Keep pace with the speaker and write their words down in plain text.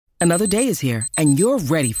Another day is here, and you're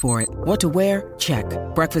ready for it. What to wear? Check.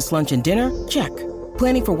 Breakfast, lunch, and dinner? Check.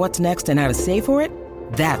 Planning for what's next and how to save for it?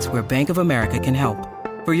 That's where Bank of America can help.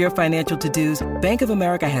 For your financial to-dos, Bank of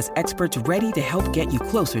America has experts ready to help get you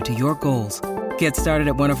closer to your goals. Get started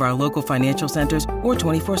at one of our local financial centers or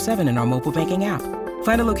 24/7 in our mobile banking app.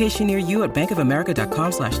 Find a location near you at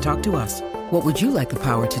bankofamerica.com/talktous. What would you like the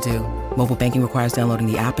power to do? Mobile banking requires downloading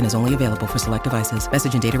the app and is only available for select devices.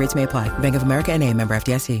 Message and data rates may apply. Bank of America N.A., member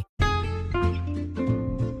FDIC.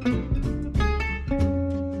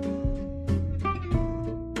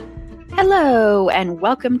 Hello, and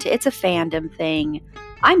welcome to It's a Fandom Thing.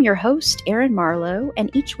 I'm your host, Erin Marlowe,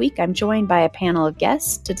 and each week I'm joined by a panel of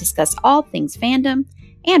guests to discuss all things fandom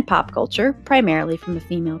and pop culture, primarily from a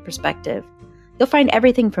female perspective. You'll find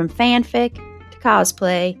everything from fanfic to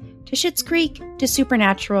cosplay to Schitt's Creek to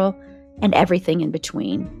Supernatural and everything in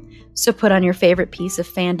between. So put on your favorite piece of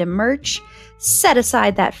fandom merch, set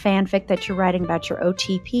aside that fanfic that you're writing about your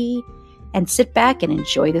OTP, and sit back and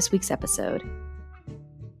enjoy this week's episode.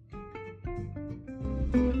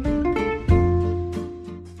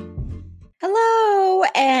 Hello,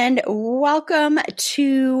 and welcome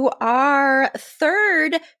to our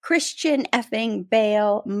third Christian effing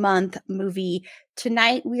Bale month movie.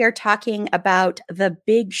 Tonight we are talking about The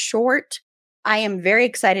Big Short. I am very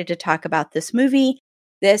excited to talk about this movie.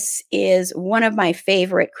 This is one of my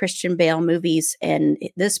favorite Christian Bale movies, and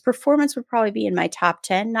this performance would probably be in my top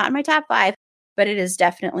 10, not in my top 5, but it is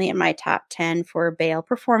definitely in my top 10 for Bale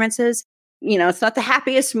performances. You know, it's not the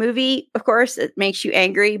happiest movie, of course. It makes you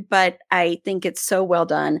angry, but I think it's so well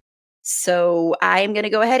done. So I am going to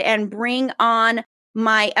go ahead and bring on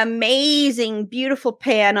my amazing, beautiful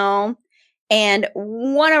panel. And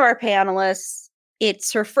one of our panelists,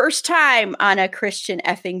 it's her first time on a Christian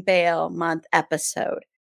effing Bale month episode.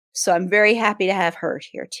 So I'm very happy to have her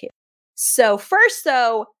here too. So first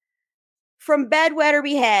though, from Bedwetter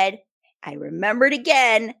Behead, I remembered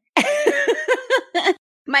again.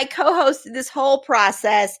 My co-host this whole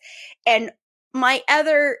process, and my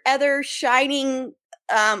other shining,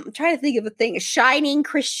 I'm trying to think of a thing, a shining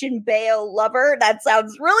Christian Bale lover. That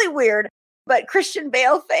sounds really weird, but Christian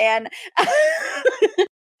Bale fan, Carla.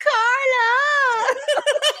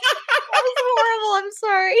 That was horrible. I'm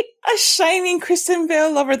sorry. A shining Christian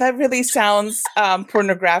Bale lover. That really sounds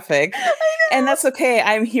pornographic, and that's okay.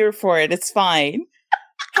 I'm here for it. It's fine.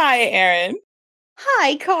 Hi, Erin.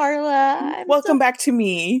 Hi, Carla. Welcome back to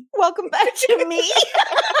me. Welcome back to me.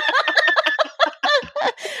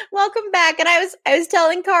 Welcome back. And I was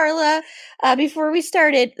telling Carla before we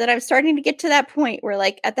started that I'm starting to get to that point where,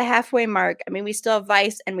 like, at the halfway mark. I mean, we still have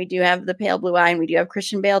Vice and we do have the Pale Blue Eye and we do have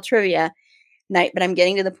Christian Bale trivia night, but I'm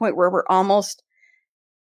getting to the point where we're almost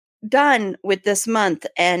done with this month,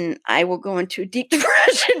 and I will go into a deep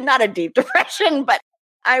depression. Not a deep depression, but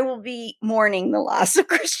I will be mourning the loss of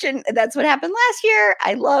Christian. That's what happened last year.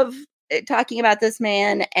 I love talking about this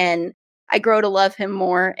man, and I grow to love him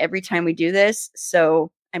more every time we do this.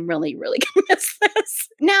 So I'm really, really going to miss this.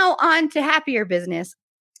 Now on to happier business.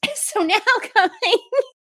 So now coming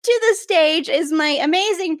to the stage is my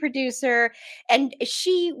amazing producer, and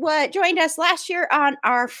she joined us last year on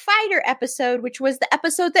our Fighter episode, which was the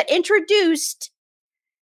episode that introduced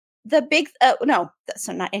the big,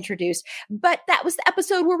 so not introduced, but that was the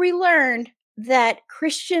episode where we learned that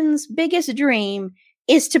Christian's biggest dream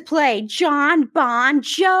is to play John Bon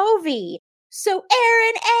Jovi. So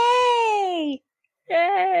Erin A.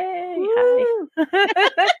 Yay!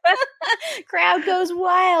 Hi. Crowd goes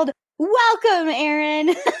wild. Welcome,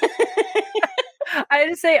 Erin. I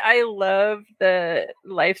just say I love the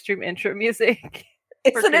live stream intro music.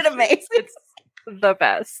 Isn't it amazing? It's the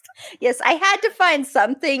best. Yes, I had to find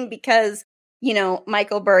something because, you know,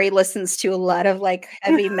 Michael Burry listens to a lot of like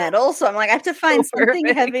heavy metal. So I'm like, I have to find something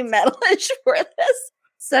heavy metalish for this.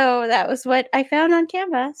 So that was what I found on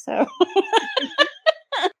Canva. So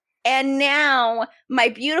and now my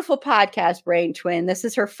beautiful podcast brain twin. This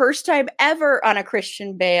is her first time ever on a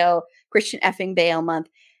Christian effing Bale month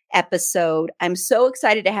episode. I'm so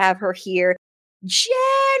excited to have her here.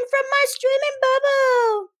 Jen from my streaming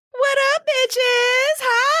bubble. What up, bitches?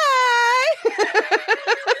 Hi.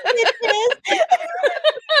 Bitches.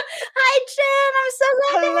 Hi, Jen. I'm so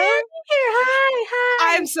glad to have you here.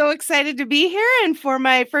 Hi. I'm so excited to be here and for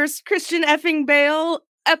my first Christian effing Bale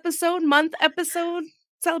month episode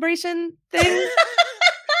celebration thing.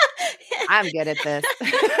 I'm good at this.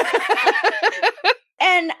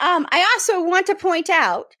 And I also want to point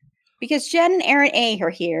out, because Jen and Erin A are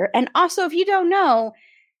here, and also if you don't know,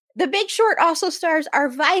 The Big Short also stars our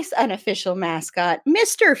Vice unofficial mascot,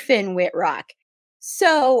 Mr. Finn Whitrock.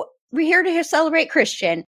 So we're here to celebrate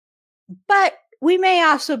Christian, but we may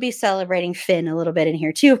also be celebrating Finn a little bit in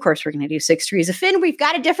here too. Of course, we're going to do 6 Degrees of Finn. We've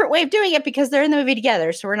got a different way of doing it because they're in the movie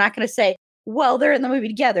together. So we're not going to say, well, they're in the movie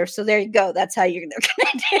together. So there you go. That's how you're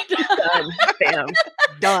connected. Done. Bam.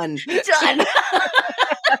 Done. Done.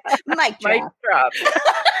 Mic drop.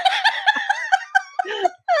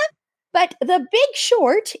 But The Big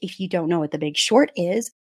Short, if you don't know what The Big Short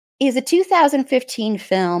is a 2015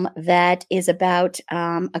 film that is about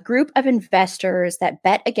a group of investors that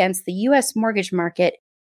bet against the U.S. mortgage market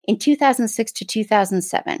in 2006 to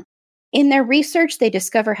 2007. In their research, they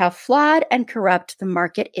discover how flawed and corrupt the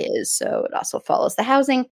market is. So it also follows the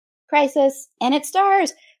housing crisis, and it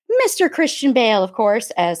stars Mr. Christian Bale, of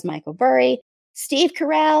course, as Michael Burry, Steve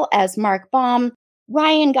Carell as Mark Baum,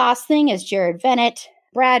 Ryan Gosling as Jared Bennett,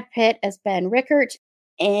 Brad Pitt as Ben Rickert,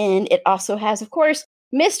 and it also has, of course,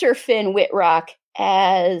 Mr. Finn Wittrock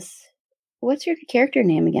as... What's your character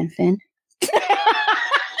name again, Finn?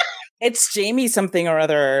 It's Jamie something or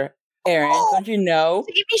other, Erin. Don't you know?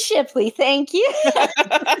 Jamie Shipley, thank you.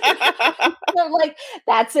 I'm like,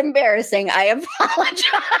 that's embarrassing. I apologize.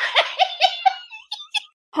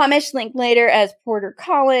 Hamish Linklater as Porter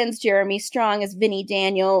Collins, Jeremy Strong as Vinnie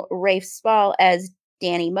Daniel, Rafe Spall as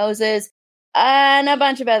Danny Moses, and a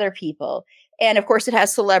bunch of other people. And of course, it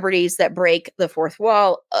has celebrities that break the fourth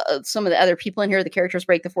wall. Some of the other people in here, the characters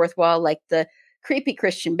break the fourth wall, like the creepy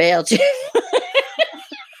Christian Bale, as we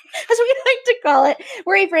like to call it,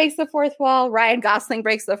 where he breaks the fourth wall. Ryan Gosling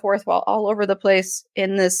breaks the fourth wall all over the place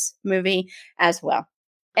in this movie as well.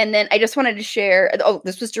 And then I just wanted to share,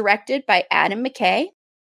 this was directed by Adam McKay,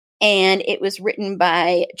 and it was written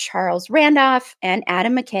by Charles Randolph and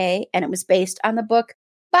Adam McKay, and it was based on the book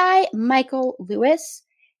by Michael Lewis.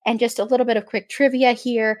 And just a little bit of quick trivia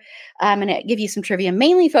here. I'm going to give you some trivia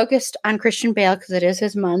mainly focused on Christian Bale because it is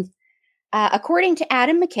his month. According to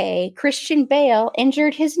Adam McKay, Christian Bale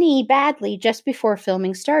injured his knee badly just before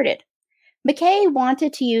filming started. McKay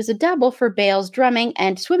wanted to use a double for Bale's drumming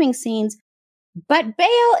and swimming scenes, but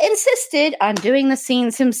Bale insisted on doing the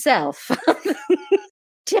scenes himself.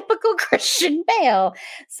 Typical Christian Bale.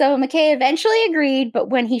 So McKay eventually agreed,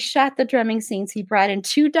 but when he shot the drumming scenes, he brought in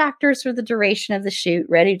 2 doctors for the duration of the shoot,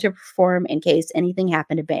 ready to perform in case anything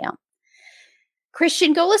happened to Bale.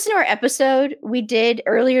 Christian, go listen to our episode we did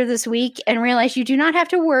earlier this week and realize you do not have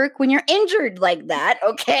to work when you're injured like that,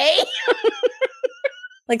 okay?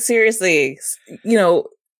 Like, seriously,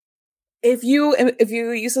 if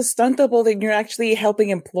you use a stunt double, then you're actually helping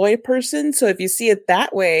employ a person. So if you see it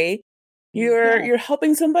that way, you're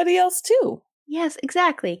helping somebody else too. Yes,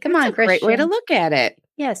 exactly. Come That's on, a Christian. great way to look at it.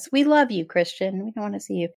 Yes, we love you, Christian. We don't want to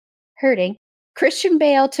see you hurting. Christian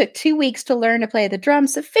Bale took 2 weeks to learn to play the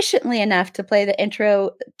drums sufficiently enough to play the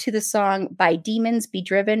intro to the song By Demons Be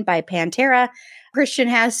Driven by Pantera. Christian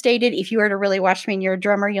has stated, if you were to really watch me and you're a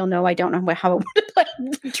drummer, you'll know I don't know how to play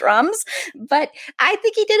the drums. But I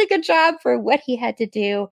think he did a good job for what he had to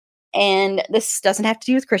do. And this doesn't have to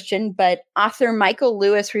do with Christian, but author Michael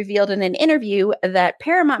Lewis revealed in an interview that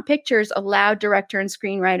Paramount Pictures allowed director and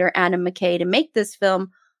screenwriter Adam McKay to make this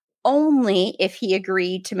film only if he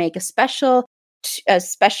agreed to make a sequel, to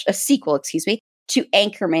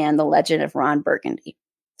Anchorman: The Legend of Ron Burgundy.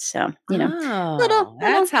 So,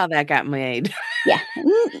 that's how that got made. Yeah.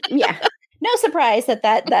 Yeah. No surprise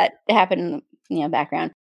that happened in the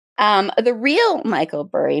background. The real Michael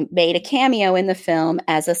Burry made a cameo in the film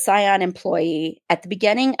as a Scion employee at the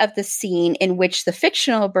beginning of the scene in which the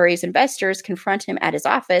fictional Burry's investors confront him at his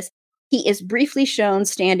office. He is briefly shown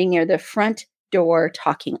standing near the front door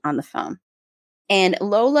talking on the phone. And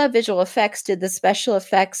Lola Visual Effects did the special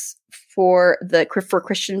effects for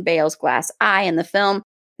Christian Bale's glass eye in the film.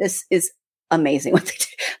 This is amazing what they did.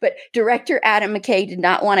 But director Adam McKay did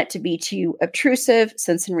not want it to be too obtrusive,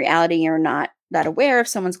 since in reality you're not that aware of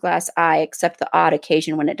someone's glass eye except the odd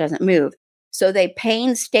occasion when it doesn't move. So they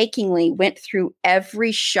painstakingly went through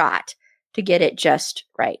every shot to get it just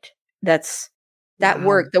right.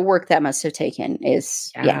 Work. The work that must have taken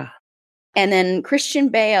is, yeah. And then Christian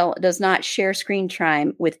Bale does not share screen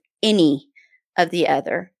time with any of the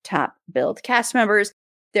other top billed cast members.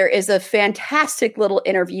 There is a fantastic little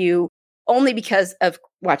interview only because of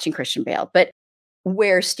watching Christian Bale, but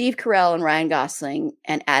where Steve Carell and Ryan Gosling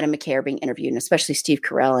and Adam McKay are being interviewed, and especially Steve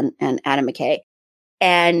Carell and Adam McKay.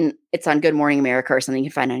 And it's on Good Morning America or something you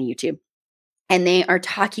can find on YouTube. And they are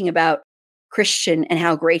talking about Christian and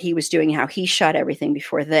how great he was doing, how he shot everything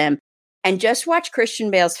before them. And just watch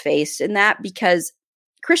Christian Bale's face in that, because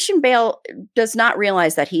Christian Bale does not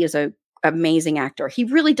realize that he is an amazing actor. He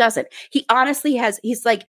really doesn't. He honestly he's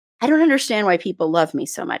like, I don't understand why people love me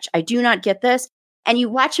so much. I do not get this. And you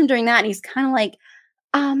watch him doing that and he's kind of like,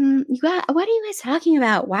 what are you guys talking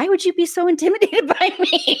about? Why would you be so intimidated by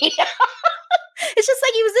me? It's just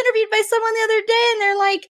like he was interviewed by someone the other day, and they're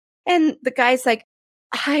like, and the guy's like,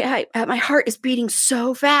 my heart is beating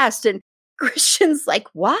so fast, and Christian's like,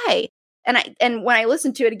 why? And when I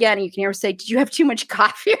listen to it again, you can hear him say, "Did you have too much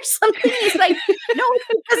coffee or something?" He's like, "No, it's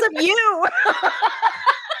because of you."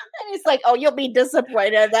 And he's like, "Oh, you'll be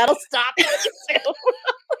disappointed. That'll stop you soon."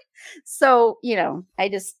 So,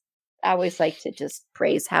 I always like to just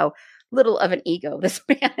praise how little of an ego this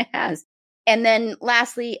man has. And then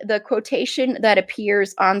lastly, the quotation that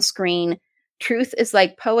appears on screen, "Truth is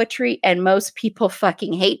like poetry and most people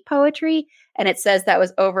fucking hate poetry." And it says that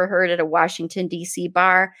was overheard at a Washington, D.C.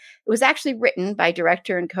 bar. It was actually written by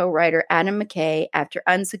director and co-writer Adam McKay after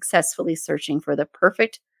unsuccessfully searching for the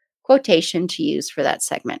perfect quotation to use for that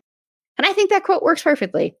segment. And I think that quote works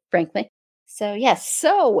perfectly, frankly. So yes.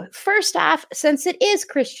 So first off, since it is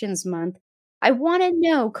Christian's month, I want to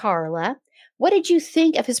know, Carla, what did you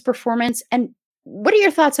think of his performance, and what are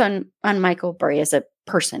your thoughts on Michael Burry as a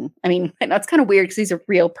person? I mean, I know it's kind of weird because he's a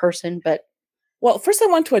real person, but well, first I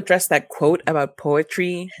want to address that quote about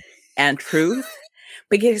poetry and truth.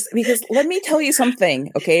 Because let me tell you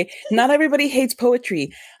something, okay? Not everybody hates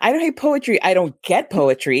poetry. I don't hate poetry. I don't get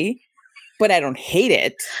poetry, but I don't hate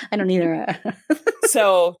it. I don't either.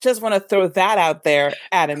 So just want to throw that out there,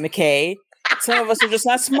 Adam McKay. Some of us are just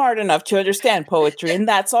not smart enough to understand poetry, and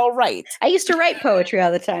that's all right. I used to write poetry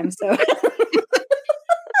all the time, so.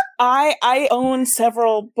 I own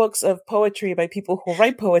several books of poetry by people who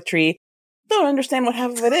write poetry. Don't understand what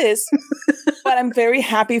half of it is, but I'm very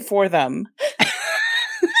happy for them.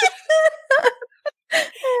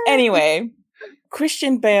 Anyway,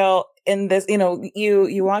 Christian Bale in this,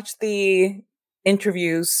 you watch the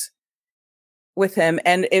interviews with him,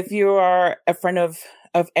 and if you are a friend of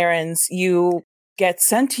Aaron's, you get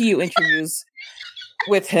sent to you interviews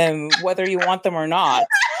with him, whether you want them or not,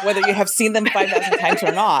 whether you have seen them 5,000 times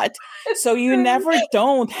or not. So you never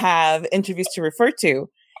don't have interviews to refer to.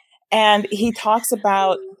 And he talks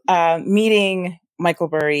about meeting Michael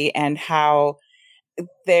Burry and how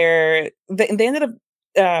they ended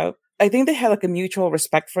up, I think they had like a mutual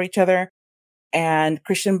respect for each other. And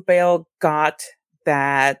Christian Bale got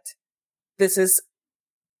that this is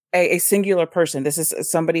a singular person. This is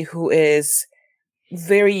somebody who is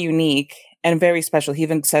very unique and very special. He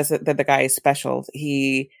even says that the guy is special.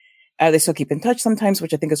 They still keep in touch sometimes,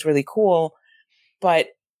 which I think is really cool. But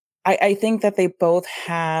I think that they both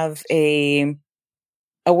have a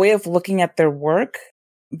way of looking at their work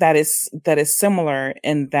that is similar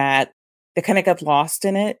in that they kind of got lost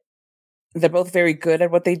in it. They're both very good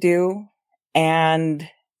at what they do. And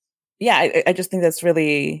yeah, I just think that's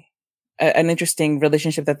really an interesting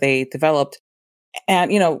relationship that they developed.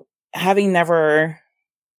 And, having never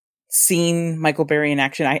seen Michael Burry in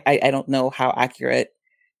action, I don't know how accurate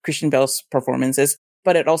Christian Bale's performance is,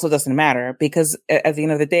 but it also doesn't matter because at the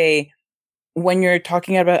end of the day, when you're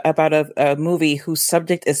talking about a movie whose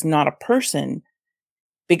subject is not a person,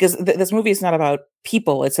 because this movie is not about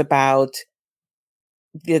people, it's about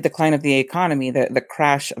the decline of the economy, the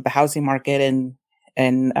crash of the housing market in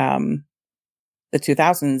the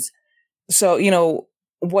 2000s. So,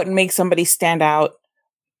 what makes somebody stand out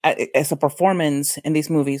as a performance in these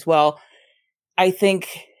movies? Well, I think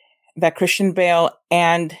that Christian Bale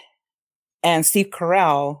and Steve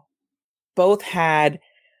Carell both had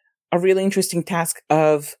a really interesting task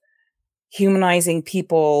of humanizing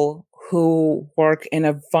people who work in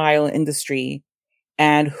a vile industry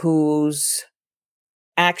and whose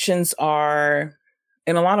actions are,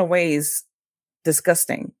 in a lot of ways,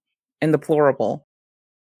 disgusting and deplorable.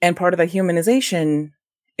 And part of that humanization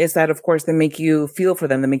is that, of course, they make you feel for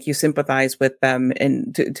them, they make you sympathize with them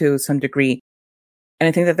to some degree. And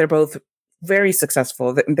I think that they're both very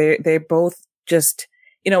successful. They're both just,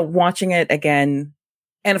 watching it again.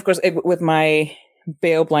 And of course, with my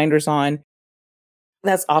Bale blinders on,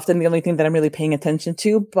 that's often the only thing that I'm really paying attention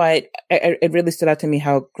to. But it really stood out to me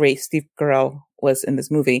how great Steve Carell was in this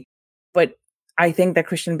movie. But I think that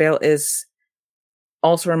Christian Bale is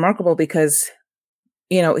also remarkable because,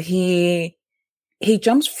 he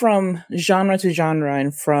jumps from genre to genre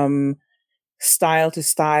and from style to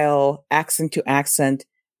style, accent to accent.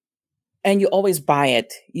 And you always buy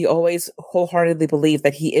it. You always wholeheartedly believe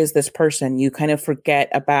that he is this person. You kind of forget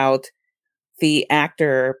about the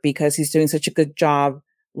actor because he's doing such a good job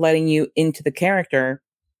letting you into the character.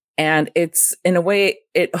 And it's, in a way,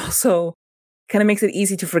 it also kind of makes it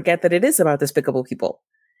easy to forget that it is about despicable people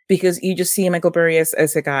because you just see Michael Burry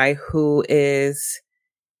as a guy who is,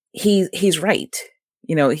 he's right.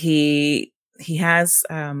 He has,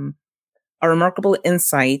 a remarkable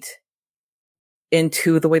insight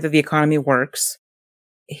into the way that the economy works.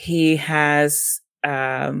 He has,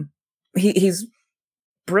 he's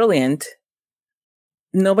brilliant.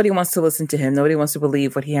 Nobody wants to listen to him. Nobody wants to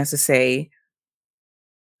believe what he has to say.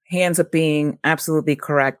 He ends up being absolutely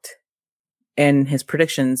correct in his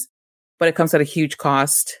predictions, but it comes at a huge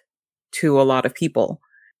cost to a lot of people.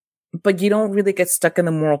 But you don't really get stuck in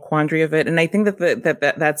the moral quandary of it. And I think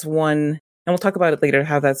that that's one, and we'll talk about it later,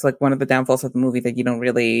 how that's like one of the downfalls of the movie, that they don't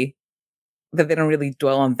really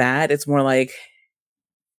dwell on that. It's more like,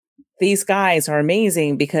 these guys are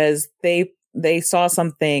amazing because they saw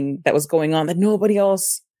something that was going on that nobody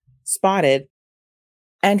else spotted.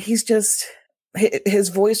 And he's just, his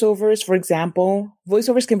voiceovers, for example,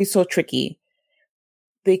 voiceovers can be so tricky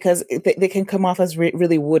because they can come off as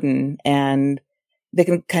really wooden, and they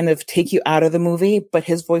can kind of take you out of the movie. But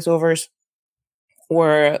his voiceovers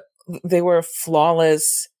were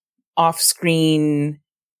flawless off-screen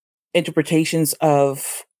interpretations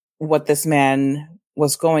of what this man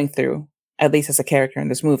was going through, at least as a character in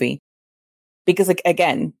this movie. Because, like,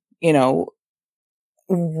 again, you know,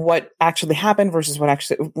 what actually happened versus what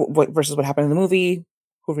happened in the movie,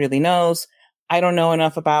 who really knows? I don't know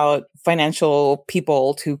enough about financial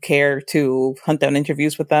people to care to hunt down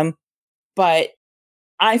interviews with them, but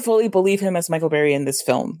I fully believe him as Michael Berry in this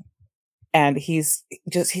film. And he's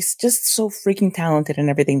just so freaking talented in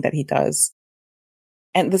everything that he does.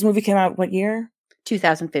 And this movie came out what year?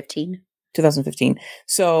 2015. 2015.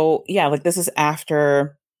 So yeah, like, this is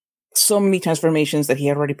after so many transformations that he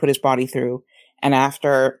had already put his body through, and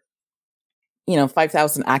after,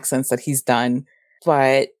 5,000 accents that he's done.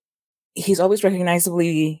 But he's always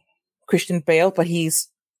recognizably Christian Bale, but he's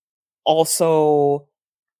also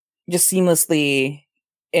just seamlessly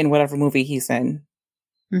in whatever movie he's in.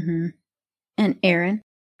 Mm-hmm. And Aaron?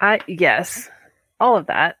 Yes, all of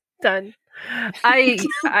that done. I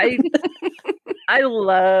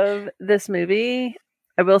love this movie.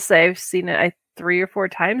 I will say I've seen it 3 or 4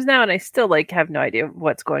 times now, and I still have no idea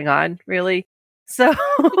what's going on, really. So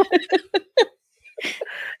I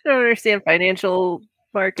don't understand financial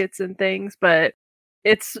markets and things, but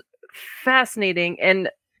it's fascinating, and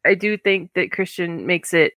I do think that Christian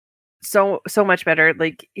makes it so much better.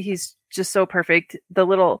 Like, he's just so perfect. The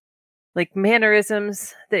little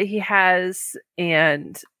mannerisms that he has,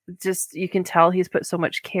 and just, you can tell he's put so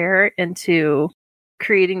much care into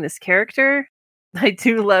creating this character. I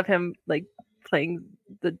do love him playing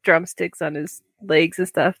the drumsticks on his legs and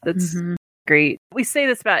stuff. That's great. We say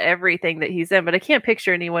this about everything that he's in, but I can't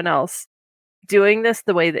picture anyone else doing this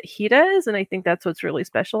the way that he does. And I think that's what's really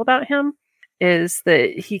special about him, is that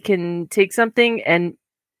he can take something and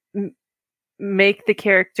make the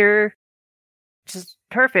character just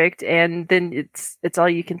perfect, and then it's all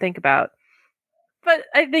you can think about. But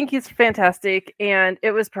I think he's fantastic, and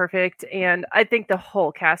it was perfect, and I think the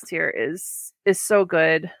whole cast here is so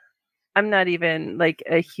good. I'm not even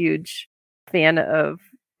a huge fan of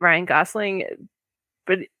Ryan Gosling,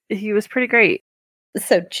 but he was pretty great.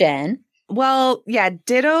 So, Jen? Well, yeah,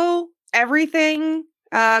 ditto everything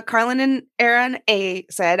Carlin and Aaron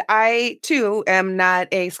said. I, too, am not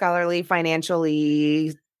a scholarly,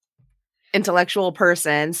 financially intellectual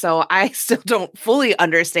person, so I still don't fully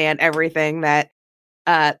understand everything that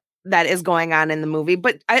is going on in the movie,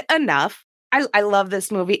 but enough. I love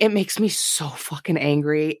this movie. It makes me so fucking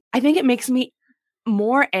angry. I think it makes me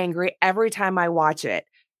more angry every time I watch it,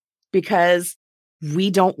 because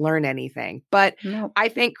we don't learn anything. But no. I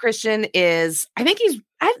think I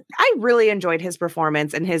really enjoyed his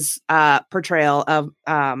performance and his portrayal of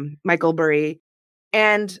Michael Burry.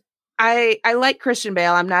 And I like Christian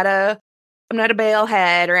Bale. I'm not a Bale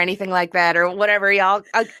head or anything like that, or whatever, y'all.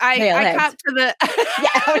 I cop to the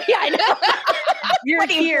yeah, I know. You're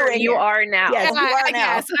here. You are now. Yes, you are now.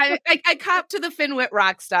 Yes, I cop to the Finn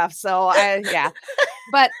Wittrock stuff. So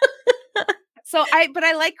but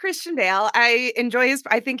I like Christian Bale. I enjoy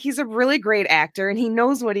I think he's a really great actor, and he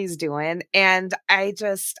knows what he's doing. And I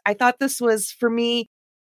thought this was, for me,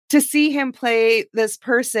 to see him play this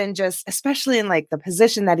person, just especially in the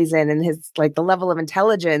position that he's in and his the level of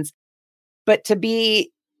intelligence, but to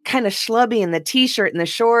be kind of schlubby in the t-shirt and the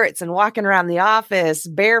shorts and walking around the office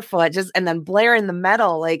barefoot, and then blaring the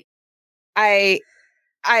metal. I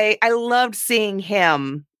loved seeing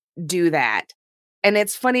him do that. And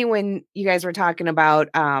it's funny when you guys were talking about,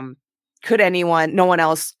 no one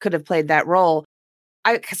else could have played that role.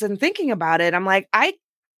 Because I'm thinking about it, I'm like, I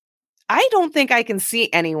don't think I can see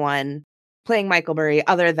anyone playing Michael Burry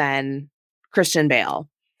other than Christian Bale.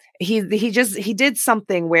 He did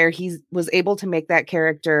something where he was able to make that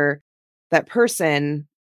character, that person,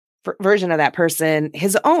 version of that person,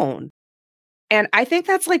 his own. And I think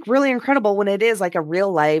that's like really incredible when it is like a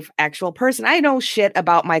real life actual person. I know shit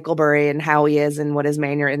about Michael Burry and how he is and what his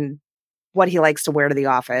manner and what he likes to wear to the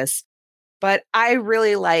office. But I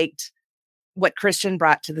really liked what Christian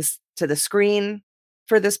brought to the screen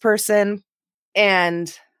for this person.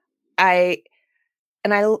 And I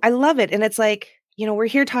love it. And it's like, you know, we're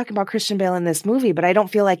here talking about Christian Bale in this movie, but I don't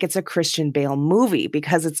feel like it's a Christian Bale movie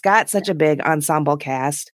because it's got such a big ensemble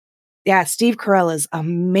cast. Yeah, Steve Carell is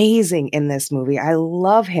amazing in this movie. I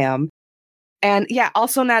love him. And yeah,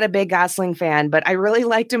 also not a big Gosling fan, but I really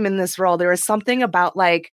liked him in this role. There was something about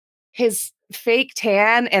like his fake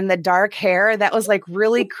tan and the dark hair that was like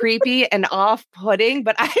really creepy and off-putting,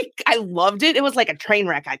 but I loved it. It was like a train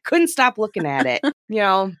wreck. I couldn't stop looking at it, you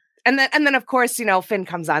know. And then of course, you know, Finn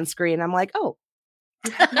comes on screen. I'm like, oh,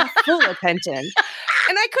 you have my full attention.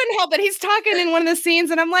 And I couldn't help it. He's talking in one of the scenes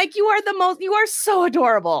and I'm like, you are so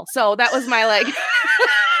adorable. So that was my like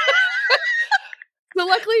so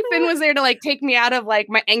luckily Finn was there to like take me out of like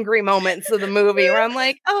my angry moments of the movie where I'm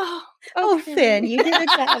like, oh, okay. Finn, you did a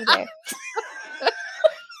job there.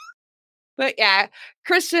 But yeah,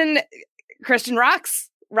 Christian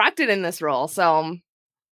rocked it in this role. So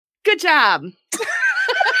good job.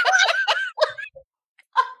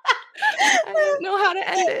 I don't know how to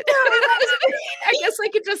end it. I guess I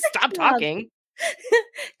could just stop talking.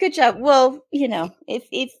 Good job. Well, you know, if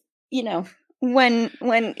you know, when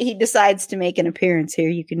he decides to make an appearance here,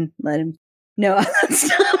 you can let him know all that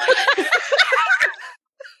stuff.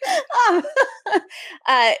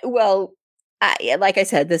 Well, like I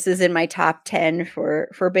said, this is in my top 10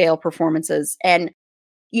 for Bale performances. And,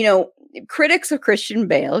 you know, critics of Christian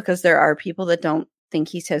Bale, because there are people that don't think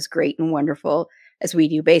he's as great and wonderful as we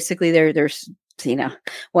do. Basically, there's, you know,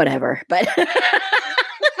 whatever. But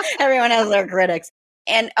everyone has their critics.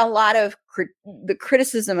 And a lot of the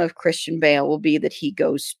criticism of Christian Bale will be that he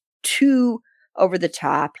goes too over the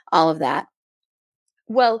top, all of that.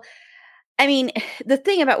 Well, I mean, the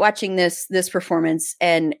thing about watching this performance,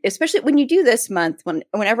 and especially when you do this month,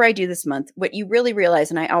 whenever I do this month, what you really realize,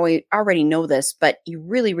 and I already know this, but you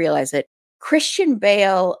really realize it, Christian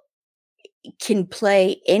Bale can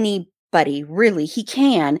play anybody, really. He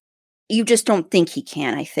can. You just don't think he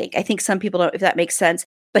can, I think. I think some people don't, if that makes sense.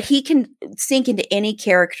 But he can sink into any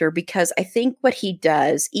character because I think what he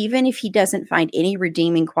does, even if he doesn't find any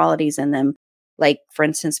redeeming qualities in them, like, for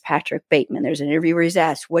instance, Patrick Bateman. There's an interview where he's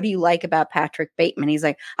asked, what do you like about Patrick Bateman? He's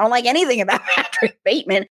like, I don't like anything about Patrick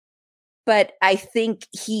Bateman. But I think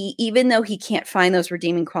even though he can't find those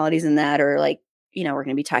redeeming qualities in that, or like, you know, we're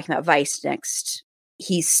going to be talking about Vice next,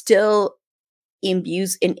 he still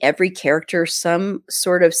imbues in every character some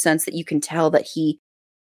sort of sense that you can tell that he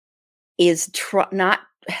is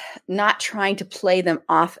not trying to play them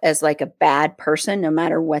off as like a bad person, no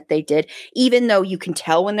matter what they did, even though you can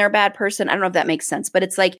tell when they're a bad person. I don't know if that makes sense, but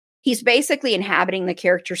it's like he's basically inhabiting the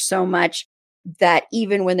character so much that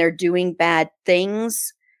even when they're doing bad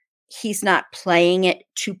things, he's not playing it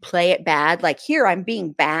to play it bad. Like, here, I'm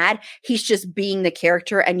being bad. He's just being the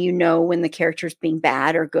character. And you know when the character's being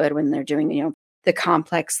bad or good, when they're doing, you know, the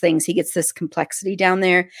complex things. He gets this complexity down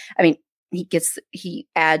there. I mean, he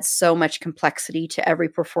adds so much complexity to every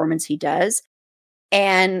performance he does.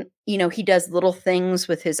 And, you know, he does little things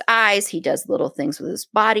with his eyes. He does little things with his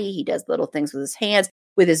body. He does little things with his hands,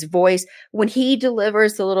 with his voice. When he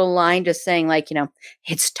delivers the little line just saying, like, you know,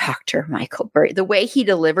 it's Dr. Michael Burry, the way he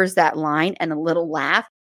delivers that line and a little laugh.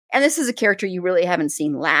 And this is a character you really haven't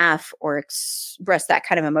seen laugh or express that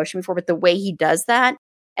kind of emotion before, but the way he does that,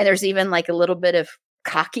 and there's even like a little bit of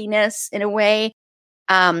cockiness in a way,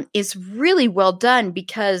 is really well done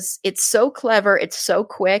because it's so clever, it's so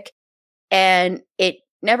quick, and it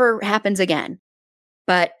never happens again.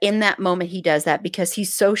 But in that moment, he does that because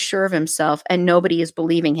he's so sure of himself and nobody is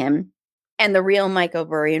believing him. And the real Michael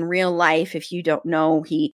Burry in real life, if you don't know,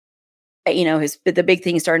 he, you know, the big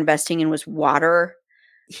thing he started investing in was water.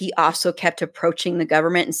 He also kept approaching the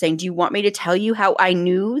government and saying, do you want me to tell you how I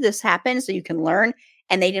knew this happened so you can learn?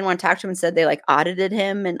 And they didn't want to talk to him and said they like audited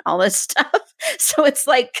him and all this stuff. So it's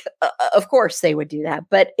like, of course they would do that,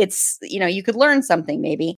 but it's, you know, you could learn something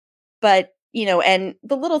maybe, but, you know, and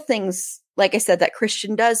the little things, like I said, that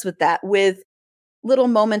Christian does with that, with little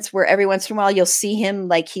moments where every once in a while you'll see him,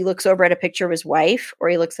 like he looks over at a picture of his wife, or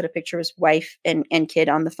he looks at a picture of his wife and kid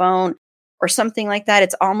on the phone or something like that.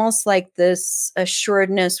 It's almost like this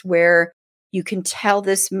assuredness where you can tell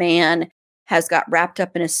this man has got wrapped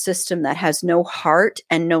up in a system that has no heart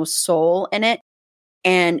and no soul in it.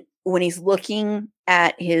 And when he's looking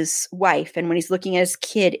at his wife and when he's looking at his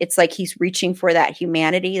kid, it's like he's reaching for that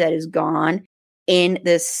humanity that is gone in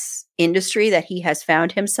this industry that he has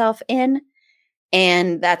found himself in.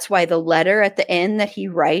 And that's why the letter at the end that he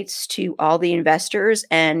writes to all the investors,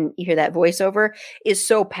 and you hear that voiceover, is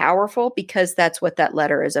so powerful, because that's what that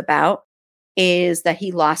letter is about, is that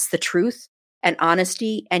he lost the truth and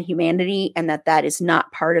honesty and humanity, and that is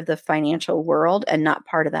not part of the financial world and not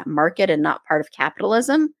part of that market and not part of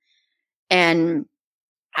capitalism. And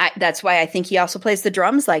that's why I think he also plays the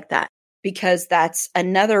drums like that, because that's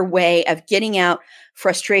another way of getting out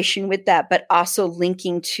frustration with that, but also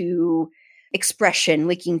linking to expression,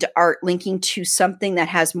 linking to art, linking to something that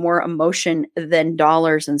has more emotion than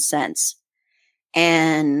dollars and cents.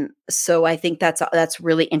 And so I think that's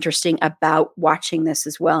really interesting about watching this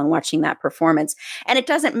as well, and watching that performance. And it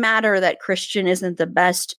doesn't matter that Christian isn't the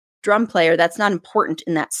best drum player. That's not important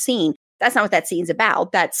in that scene. That's not what that scene's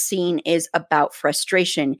about. That scene is about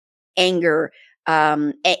frustration, anger,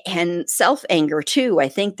 and self-anger too. I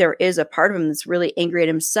think there is a part of him that's really angry at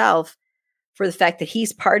himself for the fact that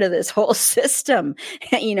he's part of this whole system,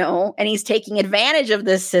 and he's taking advantage of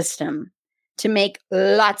this system to make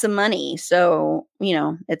lots of money. So,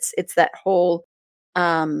 it's that whole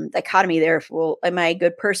dichotomy there. Well, am I a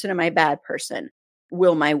good person? Am I a bad person?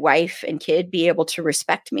 Will my wife and kid be able to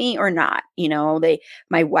respect me or not?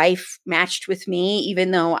 My wife matched with me,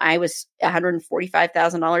 even though I was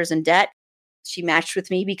 $145,000 in debt. She matched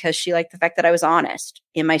with me because she liked the fact that I was honest.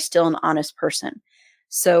 Am I still an honest person?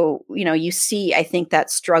 So, you see, I think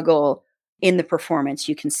that struggle in the performance,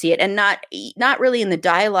 you can see it, and not really in the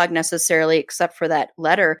dialogue necessarily, except for that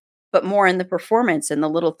letter, but more in the performance and the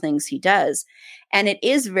little things he does. And it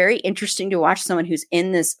is very interesting to watch someone who's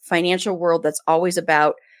in this financial world that's always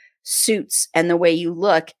about suits and the way you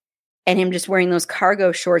look, and him just wearing those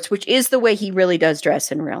cargo shorts, which is the way he really does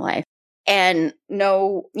dress in real life. And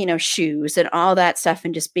no, shoes and all that stuff,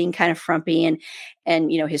 and just being kind of frumpy and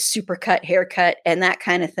his supercut haircut and that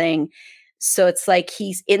kind of thing. So it's like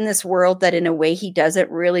he's in this world that in a way he doesn't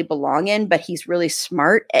really belong in, but he's really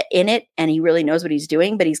smart in it, and he really knows what he's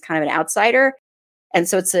doing, but he's kind of an outsider. And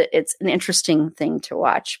so it's an interesting thing to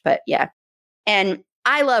watch. But yeah. And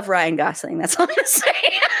I love Ryan Gosling. That's all I'm going to say.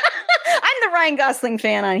 I'm the Ryan Gosling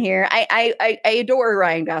fan on here. I adore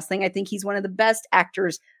Ryan Gosling. I think he's one of the best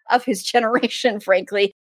actors of his generation,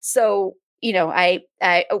 frankly. So,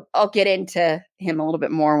 I'll get into him a little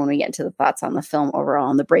bit more when we get into the thoughts on the film overall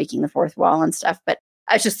and the breaking the fourth wall and stuff. But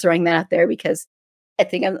I was just throwing that out there because I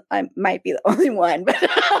think I might be the only one. But I'm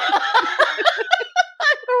a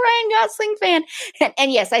Ryan Gosling fan.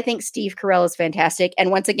 And yes, I think Steve Carell is fantastic. And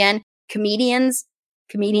once again, comedians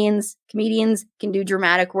can do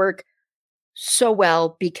dramatic work so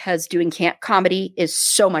well, because doing comedy is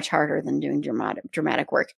so much harder than doing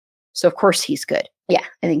dramatic work. So of course he's good. Yeah,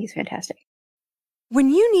 I think he's fantastic. When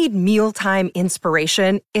you need mealtime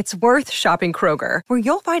inspiration, it's worth shopping Kroger, where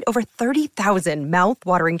you'll find over 30,000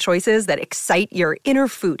 mouth-watering choices that excite your inner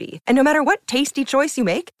foodie. And no matter what tasty choice you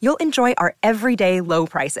make, you'll enjoy our everyday low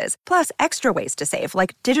prices, plus extra ways to save,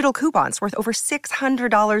 like digital coupons worth over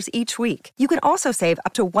 $600 each week. You can also save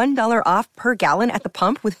up to $1 off per gallon at the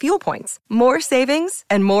pump with fuel points. More savings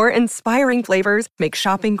and more inspiring flavors make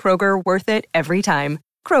shopping Kroger worth it every time.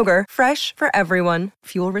 Kroger, fresh for everyone.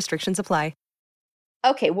 Fuel restrictions apply.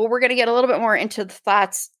 Okay, well, we're going to get a little bit more into the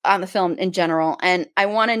thoughts on the film in general. And I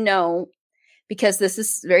want to know, because this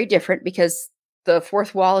is very different, because the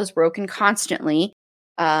fourth wall is broken constantly.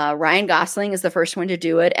 Ryan Gosling is the first one to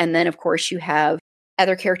do it. And then, of course, you have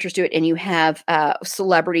other characters do it, and you have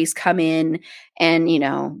celebrities come in and,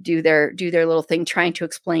 do their little thing, trying to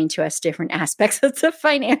explain to us different aspects of the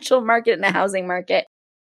financial market and the housing market.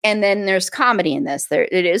 And then there's comedy in this.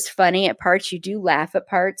 It is funny at parts. You do laugh at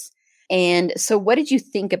parts. And so what did you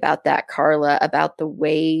think about that, Carla, about the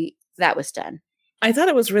way that was done? I thought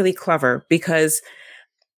it was really clever, because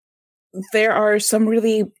there are some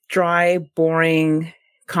really dry, boring,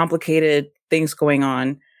 complicated things going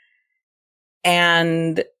on.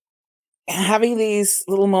 And having these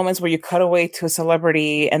little moments where you cut away to a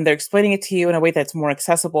celebrity and they're explaining it to you in a way that's more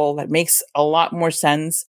accessible, that makes a lot more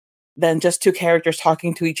sense than just two characters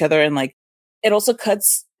talking to each other. And it also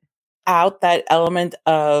cuts out that element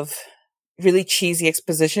of really cheesy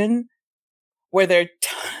exposition where they're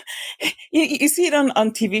you see it on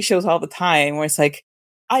TV shows all the time, where it's like,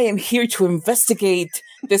 I am here to investigate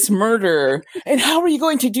this murder. And how are you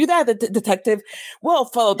going to do that, detective? Well,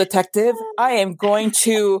 fellow detective, I am going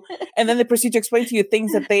to, and then they proceed to explain to you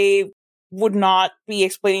things that they would not be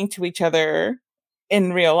explaining to each other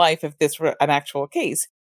in real life if this were an actual case.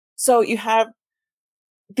 So you have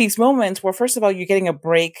these moments where, first of all, you're getting a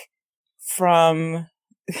break from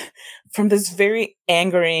this very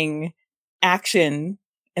angering action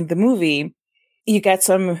in the movie. You get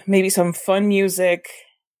maybe some fun music,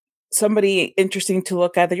 somebody interesting to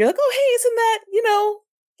look at that you're like, oh, hey, isn't that, you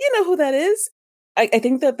know who that is? I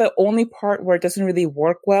think that the only part where it doesn't really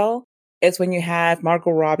work well is when you have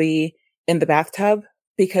Margot Robbie in the bathtub,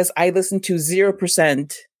 because I listened to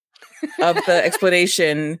 0% of the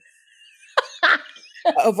explanation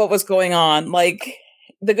of what was going on. Like,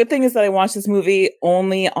 the good thing is that I watched this movie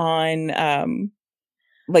only on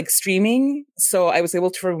like streaming, so I was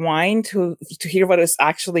able to rewind to hear what was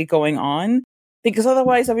actually going on, because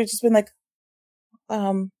otherwise I would just been like,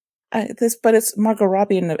 but it's Margot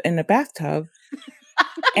Robbie in the bathtub,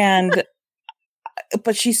 and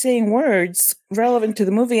but she's saying words relevant to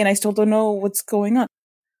the movie, and I still don't know what's going on.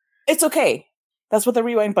 It's okay. That's what the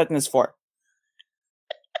rewind button is for.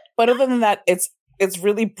 But other than that, it's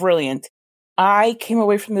really brilliant. I came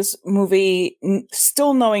away from this movie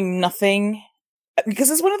still knowing nothing, because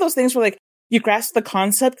it's one of those things where, like, you grasp the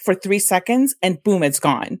concept for 3 seconds and boom, it's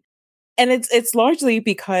gone. And it's largely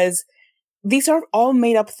because these are all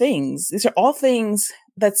made up things. These are all things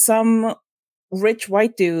that some rich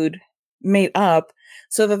white dude made up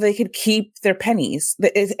so that they could keep their pennies.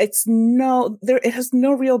 It has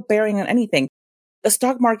no real bearing on anything. The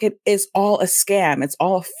stock market is all a scam. It's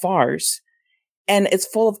all a farce. And it's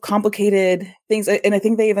full of complicated things. And I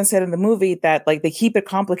think they even said in the movie that, like, they keep it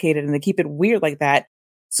complicated and they keep it weird like that,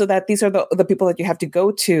 so that these are the people that you have to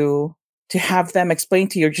go to have them explain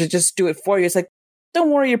to you, or just do it for you. It's like,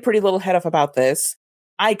 don't worry your pretty little head off about this.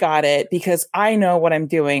 I got it, because I know what I'm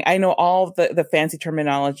doing. I know all the fancy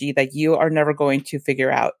terminology that you are never going to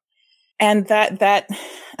figure out. And that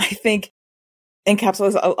I think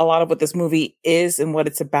encapsulates a lot of what this movie is and what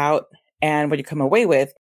it's about and what you come away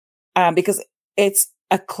with. Because it's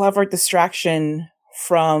a clever distraction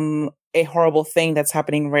from a horrible thing that's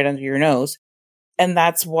happening right under your nose. And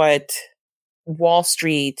that's what Wall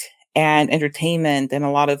Street and entertainment and a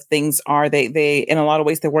lot of things are. They in a lot of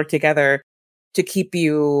ways, they work together to keep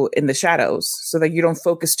you in the shadows so that you don't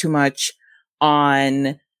focus too much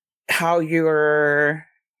on how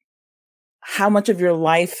much of your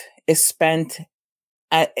life is spent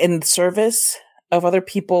in service of other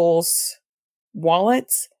people's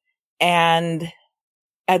wallets and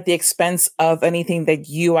at the expense of anything that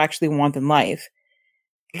you actually want in life.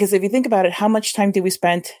 Because if you think about it, how much time do we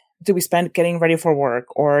spend getting ready for work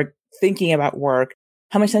or thinking about work?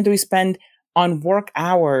 How much time do we spend on work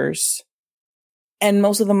hours? And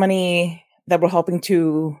most of the money that we're helping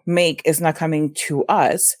to make is not coming to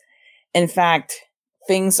us. In fact,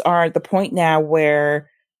 things are at the point now where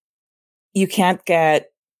you can't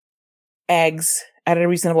get eggs at a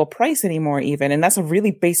reasonable price anymore, even. And that's a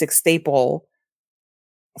really basic staple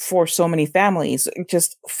for so many families.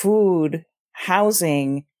 Just food,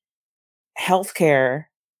 housing, healthcare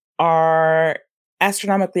are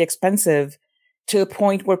astronomically expensive, to the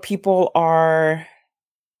point where people are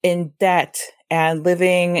in debt and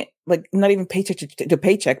living, like, not even paycheck to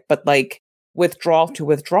paycheck, but like withdrawal to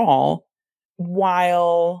withdrawal,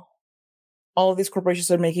 while all of these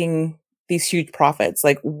corporations are making these huge profits.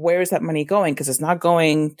 Like, where is that money going? Because it's not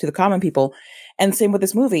going to the common people. And same with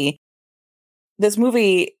this movie. This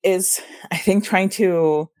movie is, I think, trying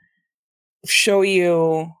to show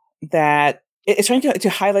you that it's trying to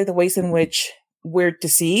highlight the ways in which we're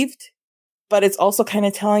deceived, but it's also kind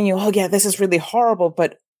of telling you, oh yeah, this is really horrible,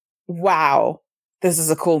 but wow, this is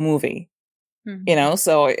a cool movie. Mm-hmm.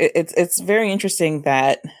 So it's very interesting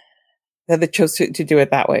that they chose to do it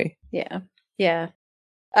that way. Yeah. Yeah.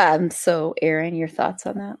 So Erin, your thoughts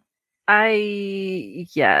on that? I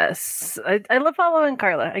love following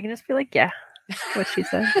Carla. I can just be like, yeah, what she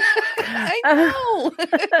said. I know.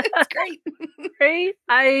 It's great. Right?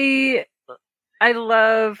 I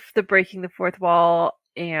love the breaking the fourth wall,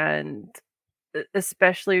 and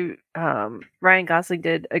especially Ryan Gosling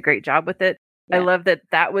did a great job with it. Yeah. I love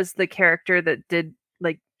that was the character that did,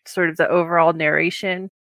 like, sort of the overall narration,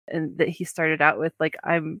 and that he started out with, like,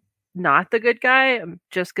 I'm not the good guy, I'm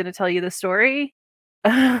just going to tell you the story.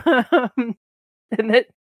 And that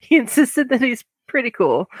he insisted that he's pretty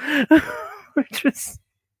cool. Which was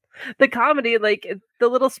the comedy, like, the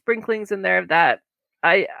little sprinklings in there of that.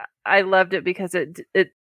 I loved it because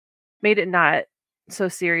it made it not so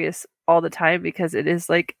serious all the time, because it is,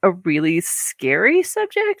 like, a really scary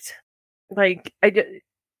subject. Like, I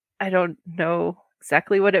don't know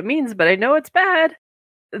exactly what it means, but I know it's bad.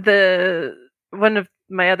 One of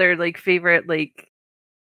my other, like, favorite, like,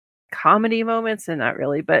 comedy moments, and not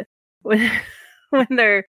really, but when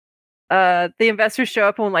they're the investors show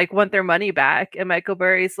up and, like, want their money back, and Michael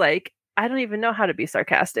Burry's like, I don't even know how to be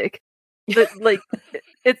sarcastic, but, like,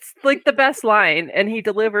 it's, like, the best line, and he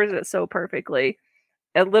delivers it so perfectly.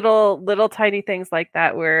 And little tiny things like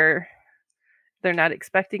that, where They're not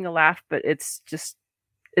expecting a laugh, but it's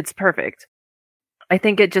perfect. I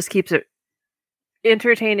think it just keeps it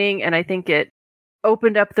entertaining, and I think it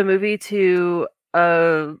opened up the movie to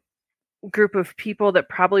a group of people that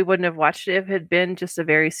probably wouldn't have watched it if it had been just a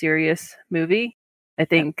very serious movie. I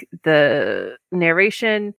think the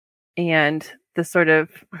narration and the sort of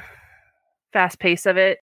fast pace of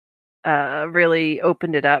it really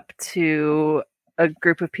opened it up to a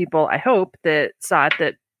group of people, I hope, that saw it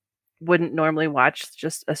that wouldn't normally watch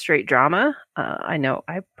just a straight drama. I know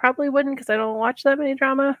I probably wouldn't because I don't watch that many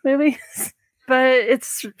drama movies, but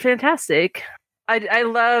it's fantastic. I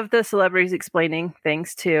love the celebrities explaining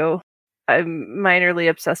things too. I'm minorly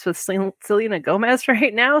obsessed with Selena Gomez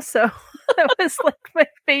right now, so that was like my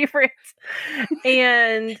favorite.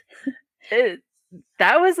 And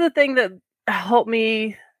that was the thing that helped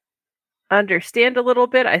me understand a little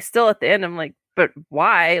bit. I still at the end, I'm like, but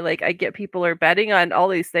why? Like, I get people are betting on all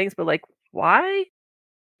these things, but like, why?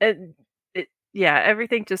 And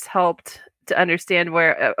everything just helped to understand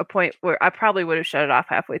where a point where I probably would have shut it off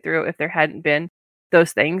halfway through if there hadn't been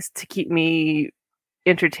those things to keep me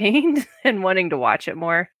entertained and wanting to watch it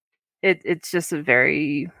more. It's just a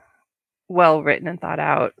very well written and thought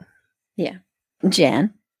out. Yeah.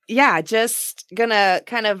 Jan? Yeah, just gonna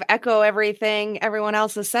kind of echo everything everyone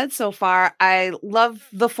else has said so far. I love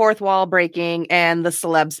the fourth wall breaking and the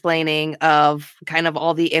celeb-splaining of kind of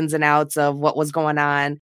all the ins and outs of what was going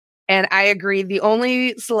on. And I agree. The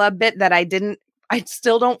only celeb bit that I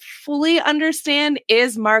still don't fully understand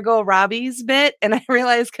is Margot Robbie's bit. And I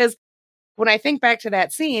realize because when I think back to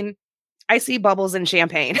that scene, I see bubbles and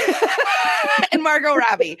champagne and Margot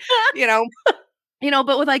Robbie,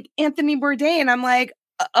 but with like Anthony Bourdain, I'm like,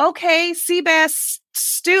 okay, Seabass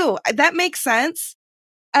stew. That makes sense.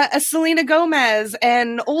 A Selena Gomez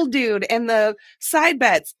and old dude and the side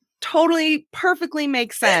bets totally perfectly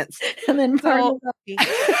makes sense. And then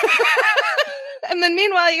and then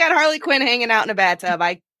meanwhile, you got Harley Quinn hanging out in a bathtub.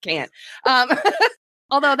 I can't.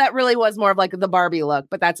 Although that really was more of like the Barbie look,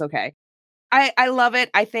 but that's okay. I love it.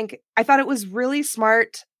 I thought it was really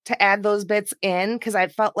smart to add those bits in because I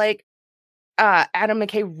felt like Adam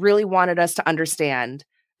McKay really wanted us to understand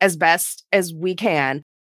as best as we can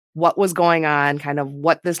what was going on, kind of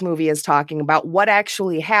what this movie is talking about, what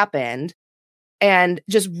actually happened, and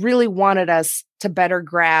just really wanted us to better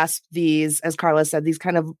grasp these, as Carla said, these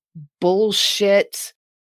kind of bullshit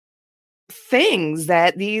things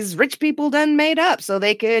that these rich people done made up so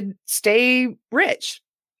they could stay rich.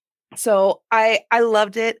 So I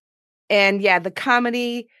loved it. And yeah, the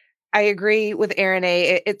comedy, I agree with Aaron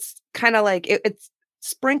A. It's kind of like it's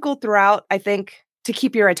sprinkled throughout, I think, to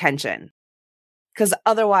keep your attention. Because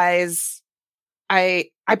otherwise,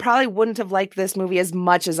 I probably wouldn't have liked this movie as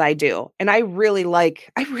much as I do. And I really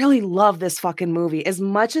love this fucking movie. As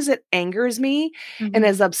much as it angers me and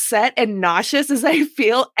as upset and nauseous as I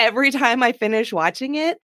feel every time I finish watching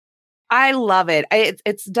it, I love it.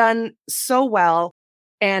 It's done so well.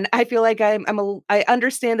 And I feel like I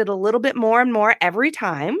understand it a little bit more and more every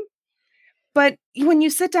time. But when you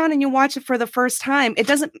sit down and you watch it for the first time, it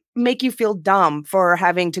doesn't make you feel dumb for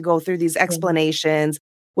having to go through these explanations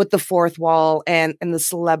with the fourth wall and the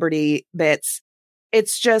celebrity bits.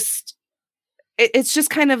 It's just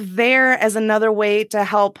kind of there as another way to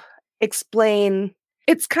help explain.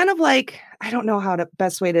 It's kind of like, I don't know how to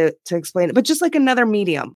best way to explain it, but just like another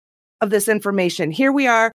medium of this information. Here we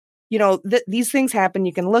are. These things happen.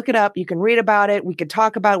 You can look it up. You can read about it. We could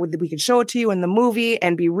talk about it. We could show it to you in the movie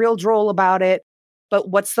and be real droll about it. But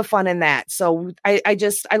what's the fun in that? So I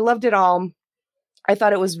loved it all. I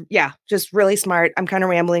thought it was, just really smart. I'm kind of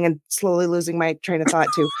rambling and slowly losing my train of thought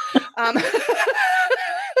too.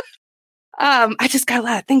 I just got a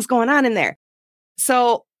lot of things going on in there.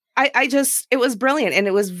 So it was brilliant and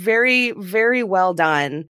it was very, very well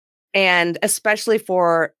done. And especially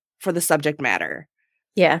for the subject matter.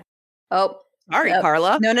 Yeah. Oh, sorry,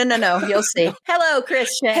 Carla. No. You'll see. Hello,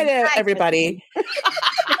 Christian. Hello, Hi, everybody.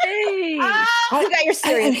 Hey. You got your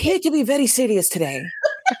serious. I'm here to be very serious today.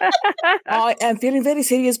 I am feeling very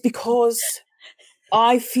serious because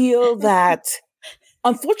I feel that,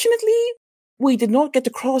 unfortunately, we did not get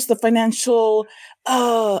across the financial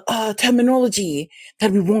terminology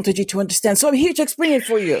that we wanted you to understand. So I'm here to explain it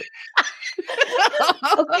for you.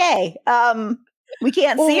 Okay. We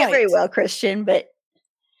can't see it very well, Christian, but.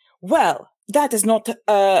 Well, that does not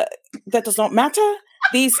matter.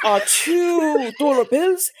 These are $2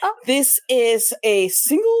 bills. Oh. This is a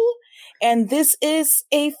single, and this is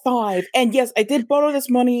a 5. And yes, I did borrow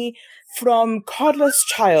this money from Carla's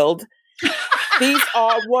child. These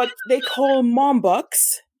are what they call mom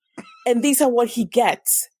bucks, and these are what he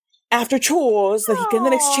gets. after chores that he can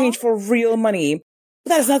then exchange for real money. But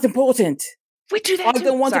that is not important. We do that I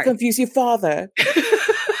don't want to confuse your father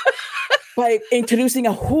by introducing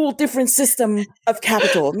a whole different system of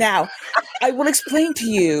capital. Now, I will explain to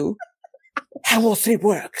you how Wall Street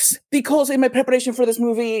works. Because in my preparation for this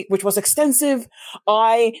movie, which was extensive,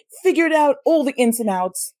 I figured out all the ins and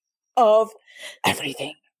outs of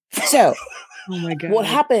everything. So, Oh my God. what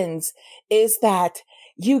happens is that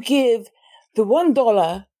you give the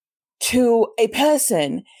 $1 to a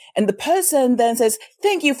person, and the person then says,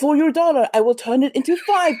 "Thank you for your dollar. I will turn it into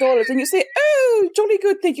 $5." And you say, "Oh, jolly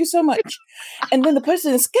good. Thank you so much." And then the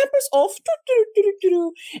person scampers off,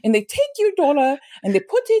 and they take your dollar and they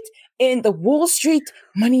put it in the Wall Street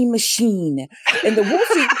money machine. And the Wall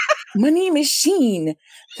Street money machine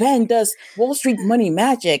then does Wall Street money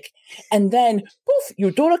magic. And then, poof,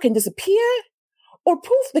 your dollar can disappear. Or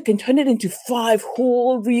poof, they can turn it into 5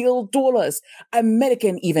 whole real dollars,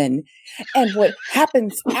 American even. And what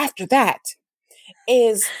happens after that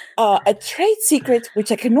is a trade secret,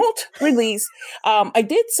 which I cannot release. I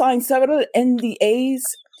did sign several NDAs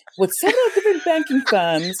with several different banking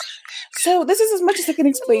firms. So this is as much as I can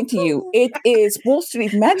explain to you. It is Wall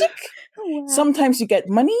Street magic. Sometimes you get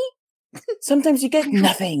money. Sometimes you get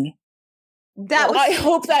nothing. I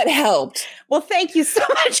hope that helped. Well, thank you so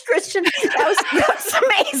much, Christian. That was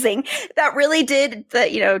amazing. That really did.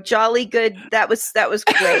 Jolly good. That was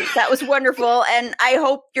great. That was wonderful. And I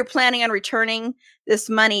hope you're planning on returning this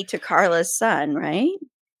money to Carla's son, right?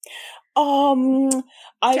 I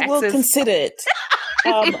will consider it.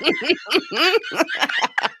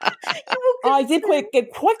 I did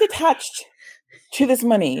get quite attached to this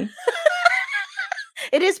money.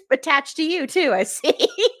 It is attached to you too. I see.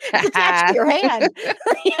 It's attached to your hand.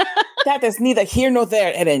 That is neither here nor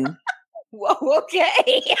there, Erin. Whoa,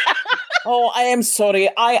 okay. Oh, I am sorry.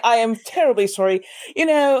 I am terribly sorry.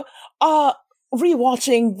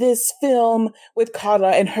 Rewatching this film with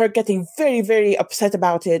Carla and her getting very, very upset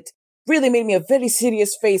about it really made me a very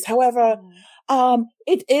serious face. However,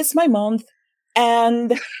 it is my month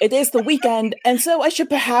and it is the weekend, and so I should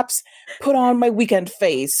perhaps put on my weekend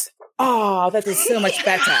face. Ah, that is so much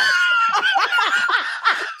better.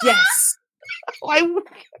 Yes.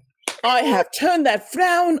 I have turned that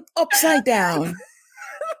frown upside down.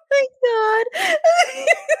 Oh my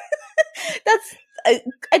God.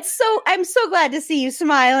 I'm so glad to see you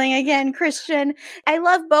smiling again, Christian. I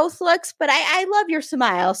love both looks, but I love your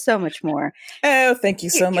smile so much more. Oh, thank you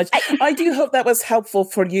so much. I do hope that was helpful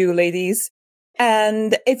for you, ladies.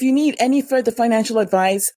 And if you need any further financial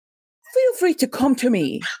advice, feel free to come to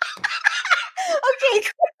me. Okay.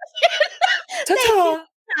 Ta-ta.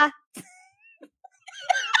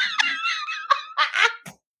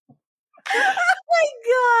 Oh my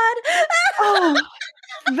God. Oh,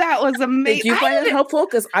 that was amazing. Did you find it helpful?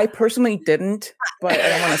 Because I personally didn't, but I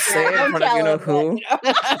don't want to say it in front of you know who.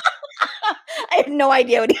 I have no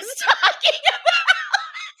idea what he's talking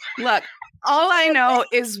about. Look, all I know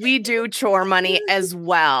is we do chore money as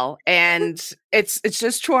well, and it's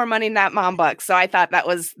just chore money, not mom bucks. So I thought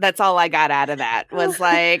that's all I got out of that was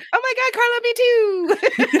like, oh my God, Carla, me too.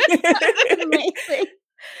 That's amazing.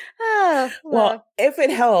 Oh, well, if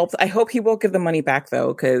it helps, I hope he will give the money back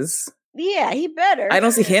though, because yeah, he better. I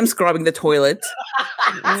don't see him scrubbing the toilet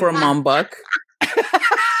for a mom buck.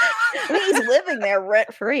 I mean, he's living there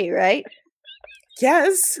rent free, right?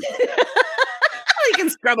 Yes. Well, he can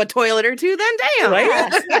scrub a toilet or two, then damn.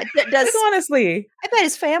 Right? Does honestly. I bet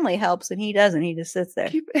his family helps and he doesn't. He just sits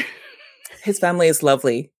there. His family is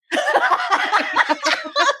lovely.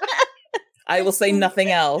 I will say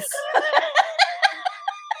nothing else.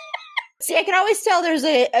 See, I can always tell there's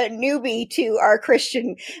a newbie to our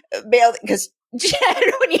Christian Bale because Jen,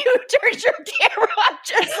 when you turned your camera off,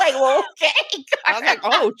 just like, well, okay. I was like,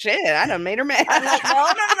 oh shit, I done made her mad. I'm like,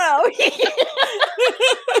 no.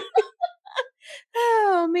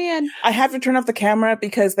 Oh man, I have to turn off the camera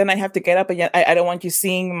because then I have to get up again. I don't want you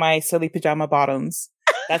seeing my silly pajama bottoms.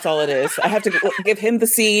 That's all it is. I have to give him the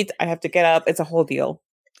seat. I have to get up. It's a whole deal.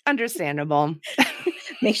 Understandable.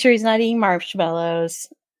 Make sure he's not eating marshmallows.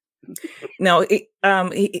 No,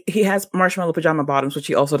 he has marshmallow pajama bottoms, which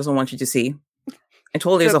he also doesn't want you to see. I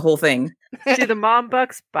told you it's a whole thing. Do the mom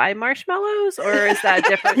bucks buy marshmallows, or is that a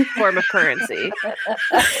different form of currency?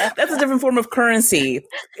 That's a different form of currency.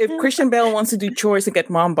 If Christian Bale wants to do chores and get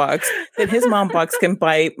mom bucks, then his mom bucks can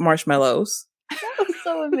buy marshmallows. That was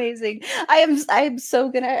so amazing. I am so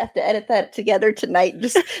gonna have to edit that together tonight,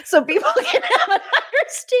 just so people can have an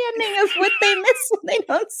understanding of what they miss when they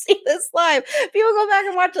don't see this live. People go back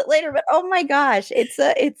and watch it later, but oh my gosh, it's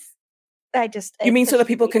You mean so that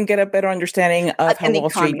people can get a better understanding of how Wall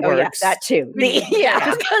Street works? Yeah, that too.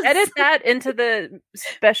 Just edit that into the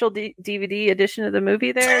special DVD edition of the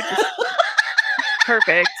movie there. Just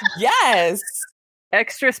perfect. Yes.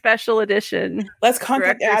 Extra special edition. Let's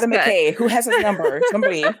contact Adam McKay, who has his number.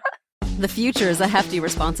 Somebody. The future is a hefty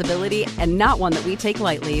responsibility and not one that we take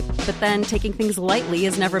lightly. But then taking things lightly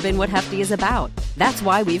has never been what Hefty is about. That's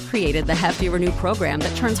why we've created the Hefty Renew program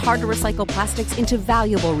that turns hard-to-recycle plastics into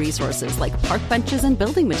valuable resources like park benches and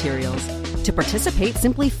building materials. To participate,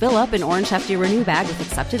 simply fill up an orange Hefty Renew bag with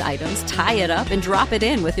accepted items, tie it up, and drop it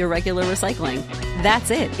in with your regular recycling.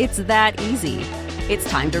 That's it. It's that easy. It's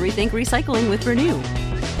time to rethink recycling with Renew.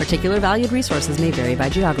 Particular valued resources may vary by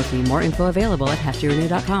geography. More info available at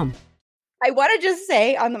heftyrenew.com. I want to just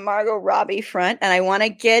say on the Margot Robbie front, and I want to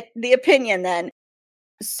get the opinion then.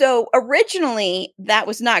 So originally, that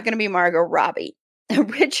was not going to be Margot Robbie.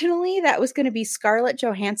 Originally, that was going to be Scarlett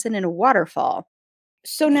Johansson in a waterfall.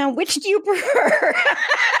 So now, which do you prefer?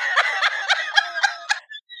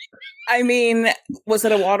 I mean, was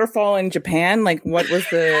it a waterfall in Japan? Like, what was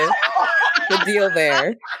the deal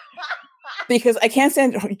there? Because I can't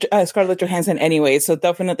stand Scarlett Johansson anyway, so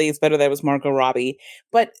definitely it's better that it was Margot Robbie.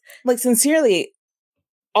 But, like, sincerely,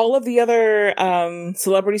 all of the other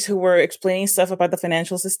celebrities who were explaining stuff about the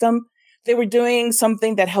financial system, they were doing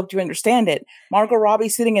something that helped you understand it. Margot Robbie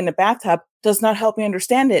sitting in the bathtub does not help me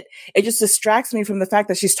understand it. It just distracts me from the fact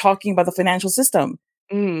that she's talking about the financial system.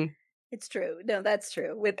 Mm. It's true. No, that's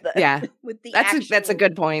true. With the that's a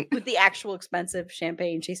good point. With the actual expensive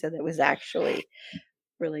champagne, she said that was actually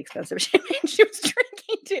really expensive champagne she was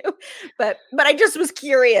drinking too. But I just was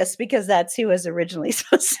curious because that's who was originally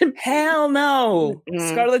supposed to be. Hell no.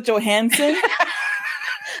 Scarlett Johansson?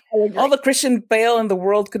 All the Christian Bale in the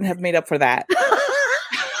world couldn't have made up for that.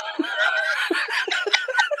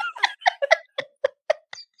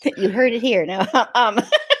 You heard it here. No,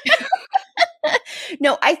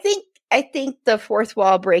 no, I think the fourth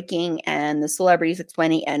wall breaking and the celebrities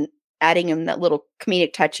explaining and adding in that little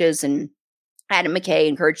comedic touches, and Adam McKay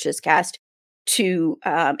encouraged his cast to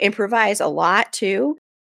improvise a lot too.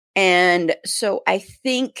 And so I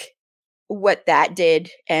think what that did,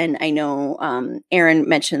 and I know Aaron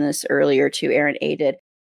mentioned this earlier too, Aaron A did,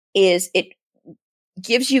 is it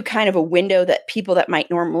gives you kind of a window that people that might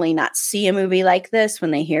normally not see a movie like this,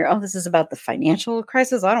 when they hear, oh, this is about the financial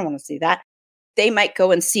crisis, I don't want to see that, they might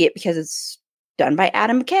go and see it because it's done by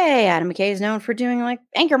Adam McKay. Adam McKay is known for doing like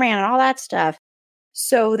Anchorman and all that stuff.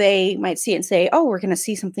 So they might see it and say, oh, we're going to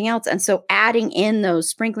see something else. And so adding in those,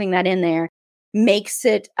 sprinkling that in there makes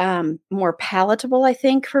it more palatable, I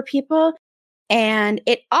think, for people. And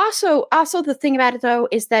it also the thing about it, though,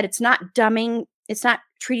 is that it's not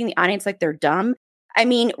treating the audience like they're dumb. I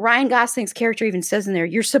mean, Ryan Gosling's character even says in there,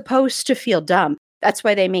 you're supposed to feel dumb. That's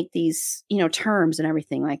why they make these, terms and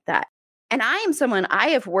everything like that. And I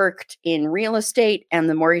have worked in real estate and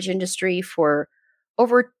the mortgage industry for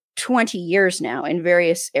over 20 years now in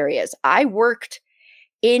various areas. I worked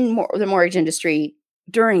in the mortgage industry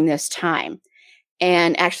during this time,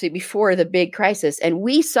 and actually before the big crisis. And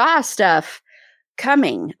we saw stuff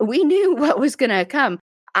coming. We knew what was going to come.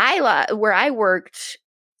 Where I worked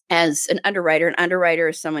as an underwriter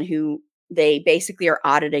is someone who they basically are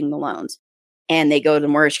auditing the loans. And they go to the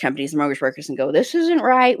mortgage companies, the mortgage brokers, and go, this isn't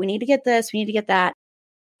right. We need to get this. We need to get that.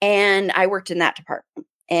 And I worked in that department.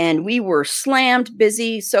 And we were slammed,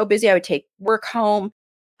 busy, so busy. I would take work home,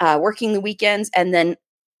 working the weekends. And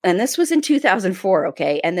this was in 2004,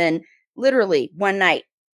 okay? And then literally one night,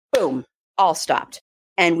 boom, all stopped.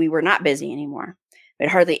 And we were not busy anymore. We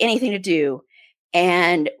had hardly anything to do.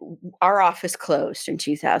 And our office closed in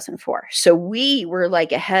 2004. So we were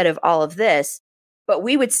like ahead of all of this. But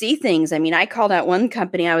we would see things. I mean, I called out one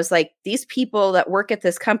company. I was like, these people that work at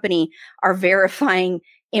this company are verifying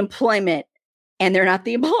employment and they're not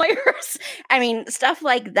the employers. I mean, stuff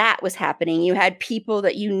like that was happening. You had people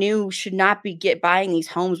that you knew should not be buying these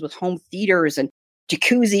homes with home theaters and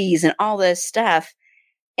jacuzzis and all this stuff.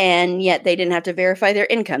 And yet they didn't have to verify their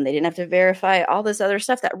income. They didn't have to verify all this other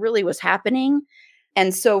stuff that really was happening.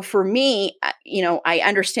 And so for me, I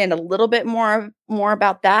understand a little bit more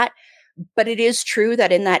about that. But it is true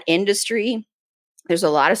that in that industry, there's a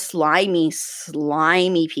lot of slimy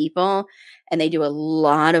people, and they do a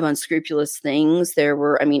lot of unscrupulous things.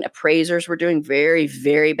 Appraisers were doing very,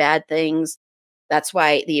 very bad things. That's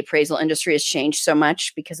why the appraisal industry has changed so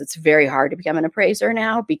much, because it's very hard to become an appraiser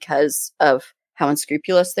now because of how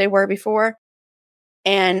unscrupulous they were before.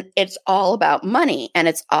 And it's all about money, and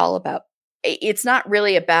it's not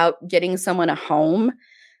really about getting someone a home.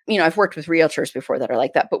 I've worked with realtors before that are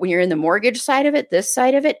like that, but when you're in the mortgage side of it, this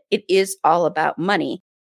side of it, it is all about money.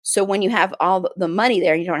 So when you have all the money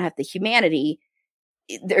there, you don't have the humanity.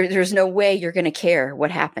 There's no way you're going to care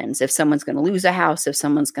what happens if someone's going to lose a house, if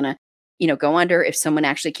someone's going to, go under, if someone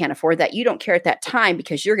actually can't afford that. You don't care at that time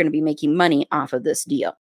because you're going to be making money off of this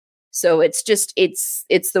deal. So it's just, it's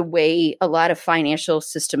the way a lot of financial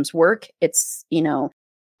systems work. It's,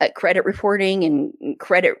 credit reporting and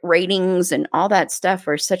credit ratings and all that stuff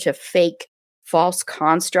are such a fake, false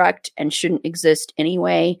construct and shouldn't exist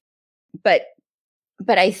anyway. But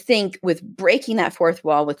I think with breaking that fourth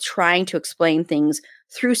wall, with trying to explain things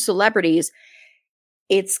through celebrities,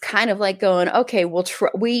 it's kind of like going, okay,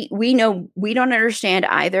 we know we don't understand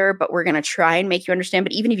either, but we're going to try and make you understand.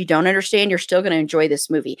 But even if you don't understand, you're still going to enjoy this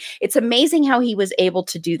movie. It's amazing how he was able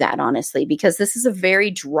to do that, honestly, because this is a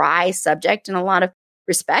very dry subject in a lot of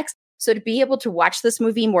respects. So to be able to watch this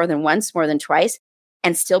movie more than once, more than twice,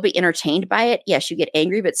 and still be entertained by it. Yes, you get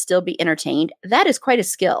angry, but still be entertained. That is quite a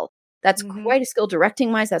skill. That's quite a skill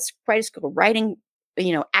directing wise. That's quite a skill writing,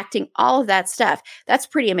 acting, all of that stuff. That's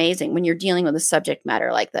pretty amazing when you're dealing with a subject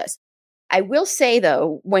matter like this. I will say,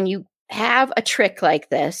 though, when you have a trick like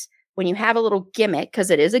this, when you have a little gimmick, because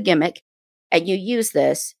it is a gimmick, and you use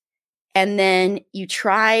this, and then you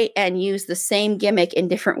try and use the same gimmick in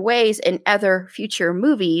different ways in other future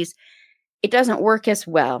movies, it doesn't work as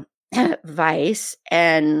well. Vice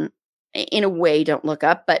and in a way, Don't Look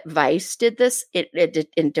Up, but Vice did this it did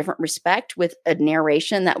in a different respect with a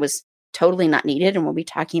narration that was totally not needed. And we'll be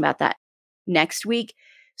talking about that next week.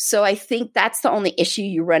 So I think that's the only issue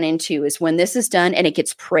you run into is when this is done and it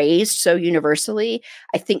gets praised so universally.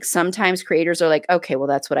 I think sometimes creators are like, okay, well,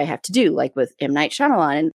 that's what I have to do, like with M. Night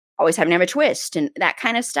Shyamalan and always having to have a twist and that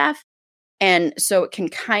kind of stuff. And so it can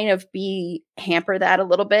kind of hamper that a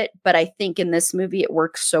little bit. But I think in this movie, it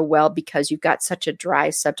works so well because you've got such a dry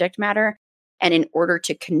subject matter. And in order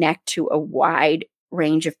to connect to a wide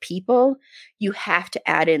range of people, you have to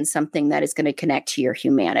add in something that is going to connect to your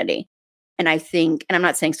humanity. And I think, and I'm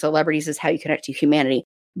not saying celebrities is how you connect to humanity,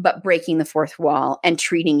 but breaking the fourth wall and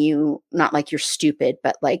treating you not like you're stupid,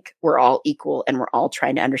 but like we're all equal and we're all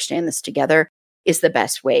trying to understand this together is the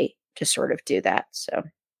best way to sort of do that. So.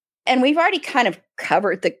 And we've already kind of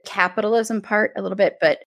covered the capitalism part a little bit,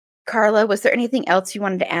 but Carla, was there anything else you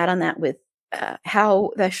wanted to add on that with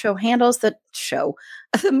how the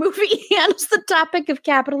movie handles the topic of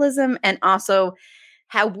capitalism and also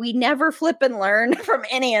how we never flip and learn from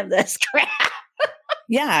any of this crap?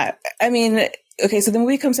 Yeah. I mean, okay, so the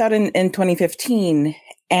movie comes out in 2015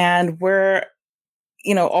 and we're,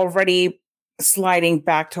 already sliding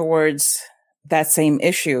back towards that same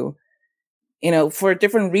issue. For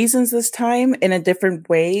different reasons this time in a different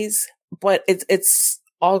ways, but it's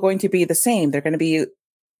all going to be the same. There are going to be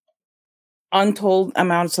untold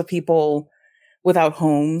amounts of people without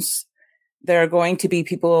homes. There are going to be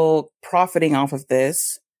people profiting off of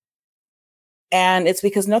this. And it's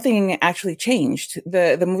because nothing actually changed.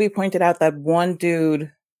 The movie pointed out that one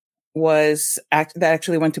dude that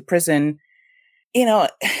actually went to prison.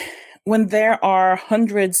 When there are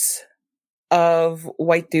hundreds of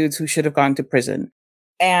white dudes who should have gone to prison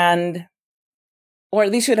or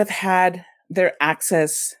at least should have had their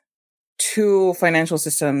access to financial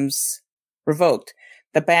systems revoked.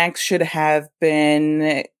 The banks should have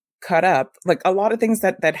been cut up. Like a lot of things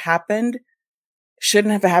that happened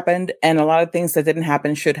shouldn't have happened. And a lot of things that didn't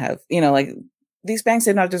happen should have, like these banks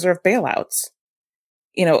did not deserve bailouts.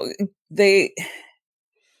 It's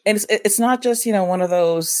not just, one of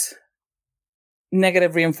those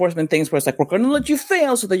negative reinforcement things where it's like, we're going to let you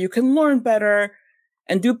fail so that you can learn better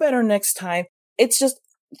and do better next time. It's just,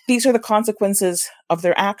 these are the consequences of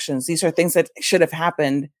their actions. These are things that should have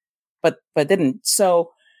happened, but didn't.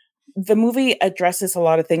 So the movie addresses a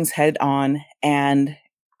lot of things head on and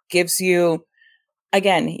gives you,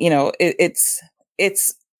 again, it's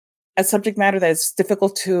a subject matter that is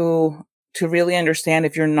difficult to really understand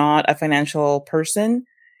if you're not a financial person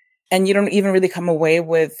and you don't even really come away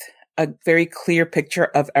with a very clear picture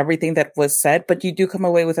of everything that was said, but you do come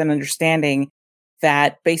away with an understanding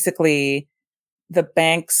that basically the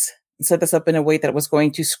banks set this up in a way that was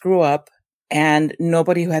going to screw up and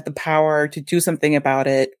nobody who had the power to do something about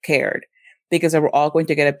it cared because they were all going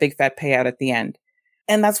to get a big fat payout at the end.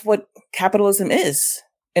 And that's what capitalism is.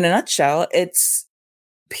 In a nutshell, it's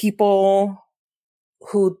people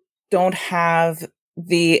who don't have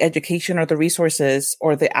the education or the resources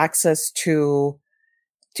or the access to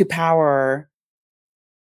power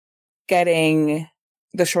getting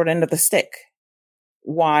the short end of the stick,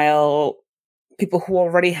 while people who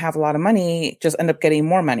already have a lot of money just end up getting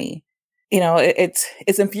more money. It's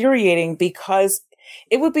infuriating because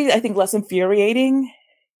it would be, I think, less infuriating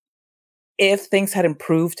if things had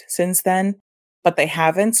improved since then. but they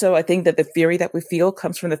haven't. So I think that the fury that we feel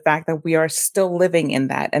comes from the fact that we are still living in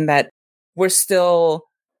that, and that we're still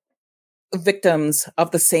victims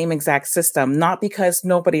of the same exact system, not because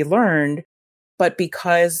nobody learned, but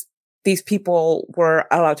because these people were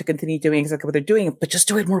allowed to continue doing exactly what they're doing, but just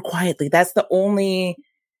do it more quietly. That's the only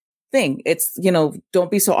thing. It's, don't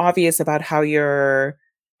be so obvious about how you're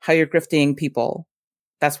grifting people.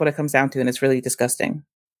 That's what it comes down to. And it's really disgusting.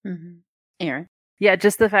 Mm-hmm. Aaron. Yeah.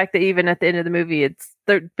 Just the fact that even at the end of the movie,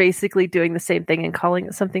 they're basically doing the same thing and calling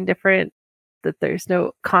it something different, that there's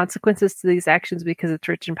no consequences to these actions because it's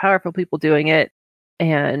rich and powerful people doing it.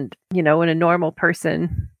 And, when a normal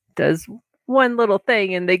person does one little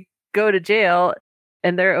thing and they go to jail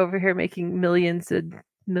and they're over here making millions and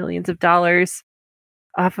millions of dollars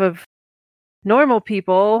off of normal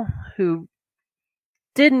people who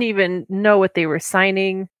didn't even know what they were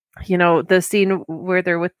signing. The scene where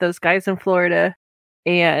they're with those guys in Florida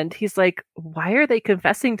and he's like, why are they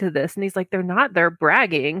confessing to this? And he's like, they're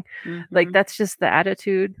bragging. Mm-hmm. Like, that's just the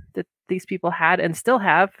attitude that these people had and still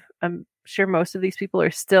have. I'm sure most of these people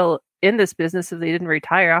are still in this business if they didn't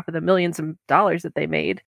retire off of the millions of dollars that they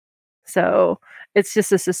made. So it's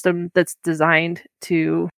just a system that's designed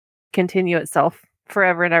to continue itself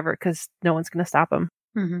forever and ever because no one's going to stop them.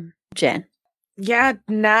 Mm-hmm. Jen. Yeah,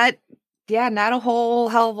 not a whole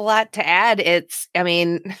hell of a lot to add. We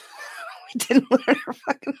didn't learn our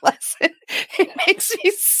fucking lesson. It makes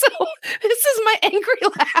me so, this is my angry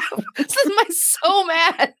laugh. This is my so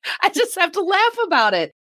mad. I just have to laugh about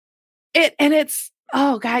it. It's,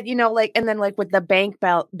 oh God, and then with the bank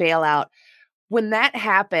bailout, when that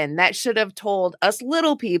happened, that should have told us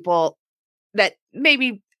little people that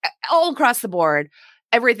maybe all across the board,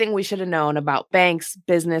 everything we should have known about banks,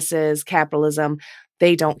 businesses, capitalism.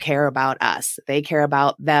 They don't care about us. They care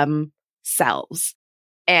about themselves.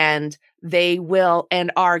 And they will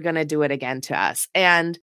and are going to do it again to us.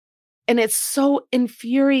 And it's so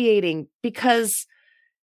infuriating because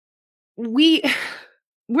we're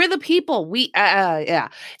the people.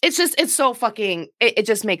 It's so fucking, it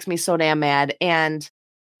just makes me so damn mad. And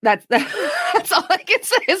that's all I can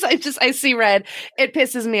say is I see red. It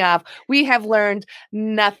pisses me off. We have learned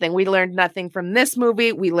nothing. We learned nothing from this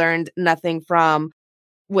movie. We learned nothing from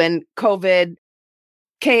when COVID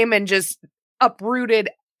came and just uprooted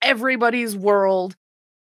everybody's world.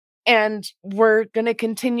 And we're going to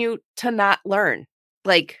continue to not learn,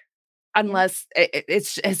 unless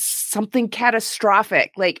it's something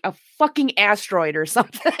catastrophic, like a fucking asteroid or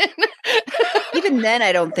something. Even then,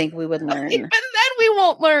 I don't think we would learn. Even then, we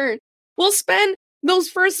won't learn. We'll spend those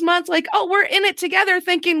first months we're in it together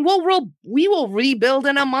thinking, we will rebuild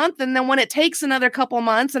in a month. And then when it takes another couple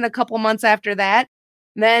months and a couple months after that,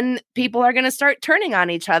 then people are going to start turning on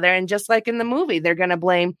each other. And just like in the movie, they're going to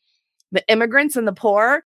blame the immigrants and the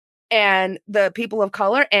poor and the people of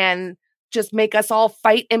color and just make us all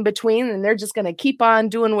fight in between. And they're just going to keep on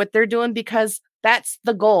doing what they're doing because that's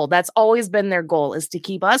the goal. That's always been their goal, is to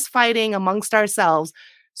keep us fighting amongst ourselves.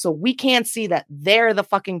 So we can't see that they're the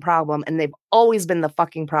fucking problem. And they've always been the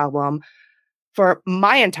fucking problem for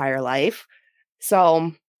my entire life.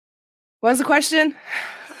 So what was the question?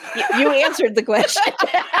 You answered the question.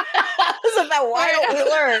 Isn't that why don't we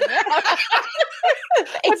learn?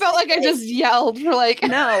 I felt like I just yelled for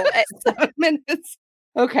 7 minutes.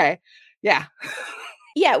 Okay. Yeah.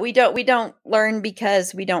 Yeah, we don't learn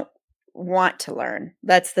because we don't want to learn.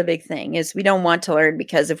 That's the big thing, is we don't want to learn,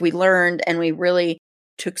 because if we learned and we really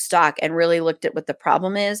took stock and really looked at what the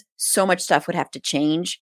problem is, so much stuff would have to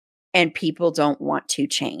change, and people don't want to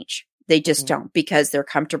change. They just don't, because they're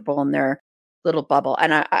comfortable in their little bubble.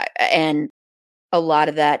 And a lot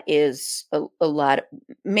of that is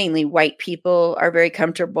mainly white people are very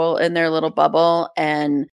comfortable in their little bubble,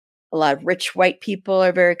 and a lot of rich white people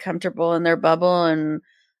are very comfortable in their bubble, and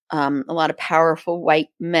a lot of powerful white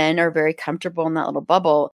men are very comfortable in that little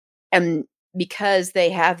bubble. And because they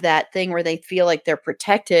have that thing where they feel like they're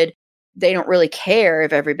protected, they don't really care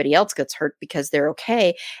if everybody else gets hurt because they're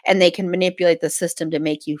okay. And they can manipulate the system to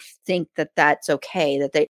make you think that that's okay.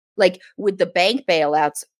 That they, like with the bank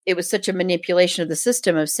bailouts, it was such a manipulation of the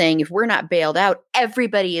system of saying, if we're not bailed out,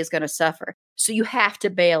 everybody is going to suffer. So you have to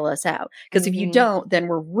bail us out, because if you don't, then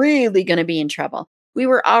we're really going to be in trouble. We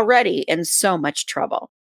were already in so much trouble.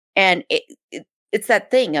 And it's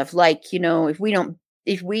that thing of it's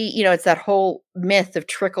that whole myth of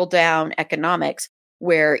trickle down economics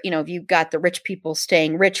where, if you've got the rich people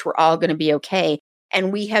staying rich, we're all going to be okay.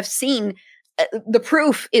 And we have seen the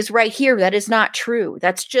proof is right here. That is not true.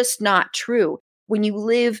 That's just not true. When you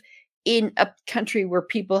live in a country where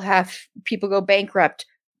people go bankrupt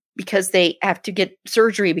because they have to get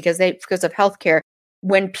surgery because of healthcare,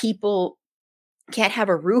 when people can't have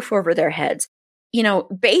a roof over their heads. You know,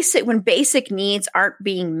 when basic needs aren't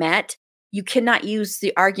being met, you cannot use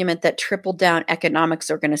the argument that trickle down economics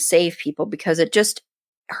are going to save people, because it just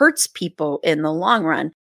hurts people in the long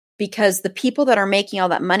run, because the people that are making all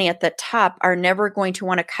that money at the top are never going to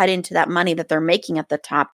want to cut into that money that they're making at the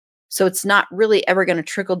top. So it's not really ever going to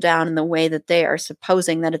trickle down in the way that they are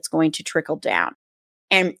supposing that it's going to trickle down.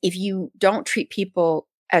 And if you don't treat people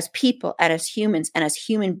and as humans and as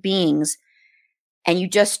human beings, and you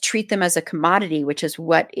just treat them as a commodity, which is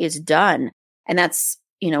what is done, and that's,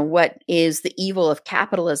 what is the evil of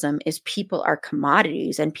capitalism, is people are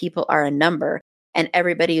commodities and people are a number and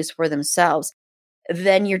everybody is for themselves,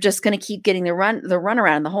 then you're just going to keep getting the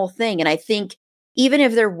runaround and the whole thing. And I think even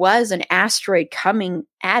if there was an asteroid coming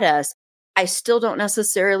at us, I still don't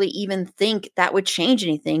necessarily even think that would change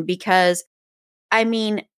anything, because I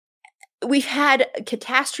mean, we've had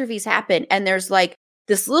catastrophes happen, and there's like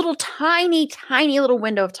this little tiny little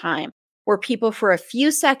window of time where people for a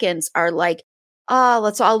few seconds are like,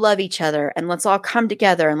 let's all love each other and let's all come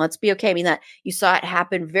together and let's be okay. I mean, that you saw it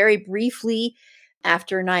happen very briefly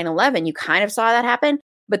after 9/11. You kind of saw that happen,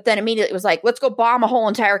 but then immediately it was like, let's go bomb a whole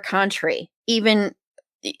entire country, even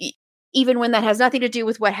when that has nothing to do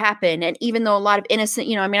with what happened. And even though a lot of innocent,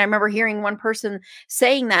 I remember hearing one person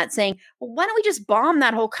saying, well, why don't we just bomb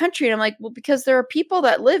that whole country? And I'm like, well, because there are people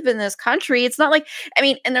that live in this country. It's not like,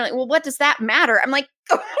 and they're like, well, what does that matter? I'm like,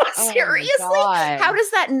 seriously? How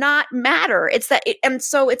does that not matter? It's that, and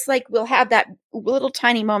so it's like, we'll have that little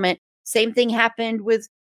tiny moment. Same thing happened with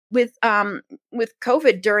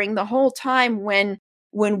COVID during the whole time when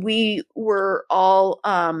we were all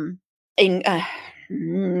in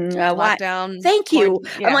lockdown. Thank you.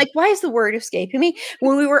 Yeah. I'm like, why is the word escaping me?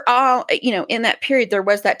 When we were all, in that period, there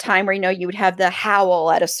was that time where, you would have the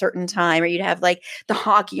howl at a certain time, or you'd have like the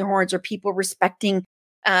honky horns, or people respecting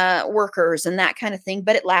workers and that kind of thing.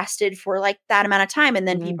 But it lasted for like that amount of time. And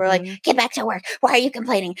then people are like, get back to work. Why are you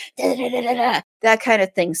complaining? Da, da, da, da, da. That kind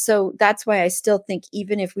of thing. So that's why I still think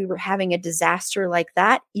even if we were having a disaster like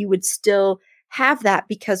that, you would still have that,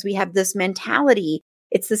 because we have this mentality.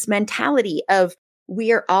 It's this mentality of,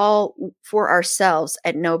 we are all for ourselves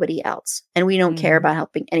and nobody else. And we don't care about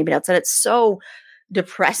helping anybody else. And it's so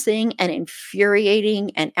depressing and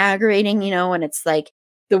infuriating and aggravating, and it's like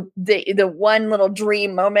the one little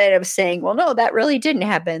dream moment of saying, well, no, that really didn't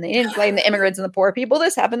happen. They didn't blame the immigrants and the poor people.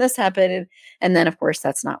 This happened. And then of course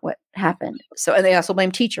that's not what happened. So, and they also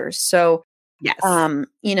blame teachers. So, yes,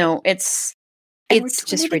 it's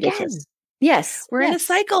just ridiculous. Again. Yes. We're in a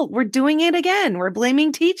cycle. We're doing it again. We're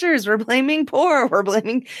blaming teachers. We're blaming poor. We're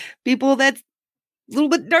blaming people that's a little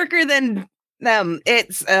bit darker than them.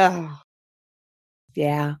 It's, yeah.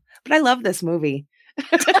 But I love this movie.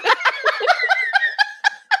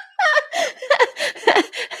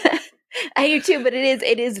 I do too, but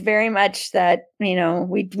it is very much that,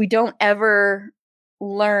 we don't ever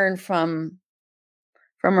learn from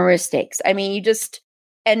our mistakes. I mean,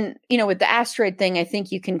 and with the asteroid thing, I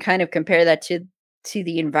think you can kind of compare that to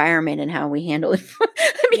the environment and how we handle it.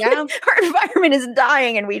 Our environment is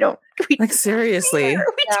dying, and we don't seriously,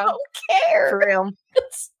 don't care for real.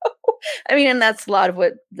 So, and that's a lot of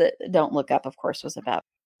what the Don't Look Up, of course, was about.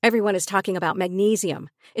 Everyone is talking about magnesium.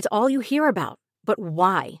 It's all you hear about. But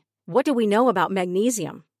why? What do we know about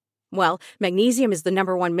magnesium? Well, magnesium is the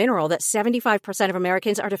number one mineral that 75% of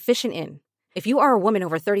Americans are deficient in. If you are a woman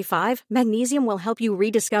over 35, magnesium will help you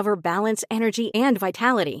rediscover balance, energy, and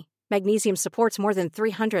vitality. Magnesium supports more than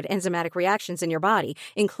 300 enzymatic reactions in your body,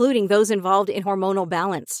 including those involved in hormonal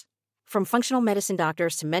balance. From functional medicine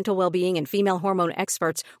doctors to mental well-being and female hormone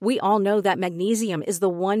experts, we all know that magnesium is the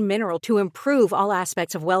one mineral to improve all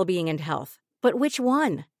aspects of well-being and health. But which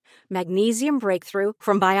one? Magnesium Breakthrough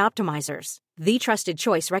from Bioptimizers, the trusted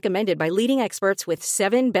choice recommended by leading experts with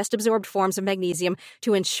 7 best-absorbed forms of magnesium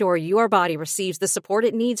to ensure your body receives the support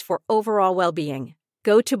it needs for overall well-being.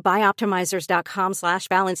 Go to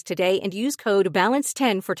bioptimizers.com/balance today and use code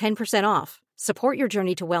BALANCE10 for 10% off. Support your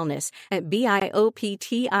journey to wellness at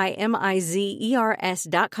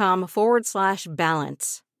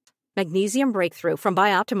bioptimizers.com/balance. Magnesium Breakthrough from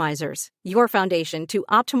Bioptimizers, your foundation to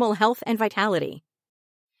optimal health and vitality.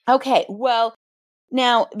 Okay, well,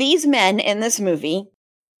 now these men in this movie,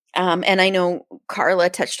 and I know Carla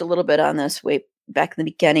touched a little bit on this way back in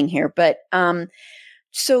the beginning here, but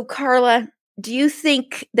so Carla, do you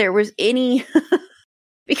think there was any,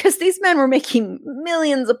 because these men were making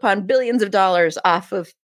millions upon billions of dollars off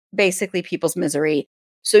of basically people's misery.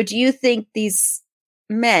 So do you think these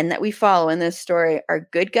men that we follow in this story are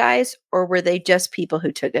good guys, or were they just people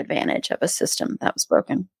who took advantage of a system that was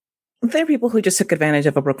broken? They're people who just took advantage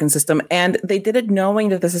of a broken system, and they did it knowing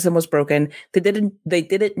that the system was broken. They did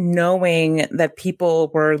it knowing that people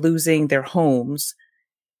were losing their homes,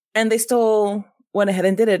 and they still went ahead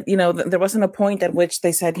and did it. There wasn't a point at which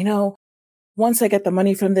they said, once I get the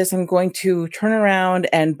money from this, I'm going to turn around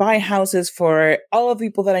and buy houses for all of the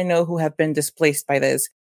people that I know who have been displaced by this,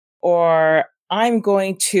 or I'm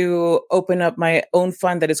going to open up my own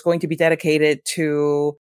fund that is going to be dedicated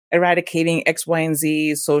to eradicating X, Y, and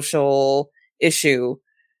Z social issue.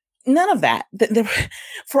 None of that.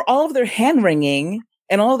 For all of their hand wringing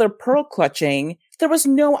and all of their pearl clutching, there was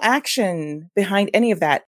no action behind any of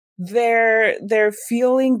that. Their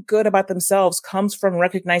feeling good about themselves comes from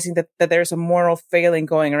recognizing that there's a moral failing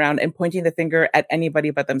going around and pointing the finger at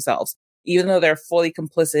anybody but themselves, even though they're fully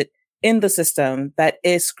complicit in the system that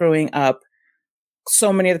is screwing up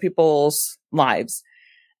so many other people's lives.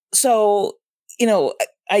 So,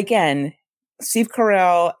 again, Steve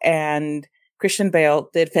Carell and Christian Bale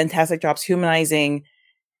did fantastic jobs humanizing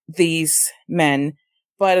these men.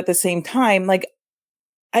 But at the same time,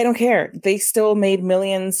 I don't care. They still made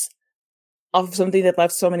millions off of something that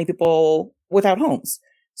left so many people without homes.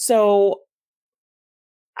 So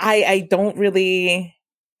I don't really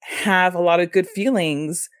have a lot of good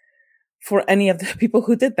feelings for any of the people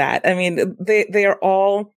who did that. I mean, they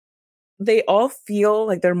all feel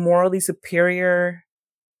like they're morally superior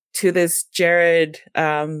to this Jared,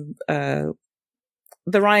 the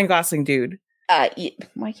Ryan Gosling dude.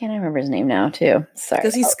 Why can't I remember his name now, too? Sorry.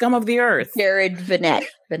 Because he's scum of the earth. Jared Vanett.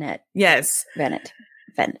 Yes. Vanett.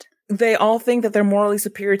 They all think that they're morally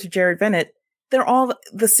superior to Jared Vanett. They're all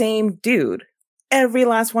the same dude. Every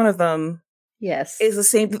last one of them. Yes. Is the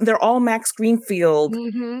same. They're all Max Greenfield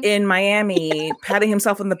in Miami, patting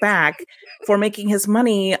himself on the back for making his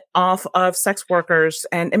money off of sex workers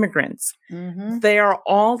and immigrants. Mm-hmm. They are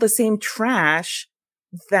all the same trash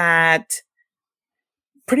that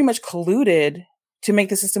pretty much colluded to make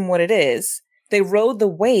the system what it is. They rode the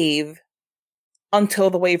wave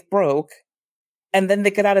until the wave broke, and then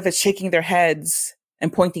they get out of it shaking their heads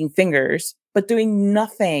and pointing fingers, but doing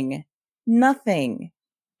nothing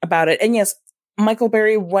about it. And yes, Michael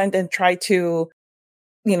Berry went and tried to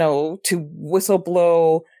whistle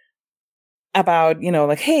blow about,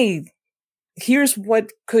 hey, here's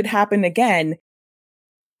what could happen again.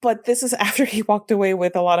 But this is after he walked away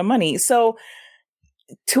with a lot of money. So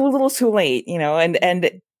too little too late,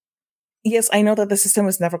 and yes, I know that the system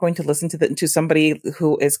is never going to listen to somebody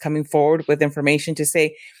who is coming forward with information to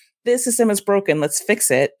say, this system is broken, let's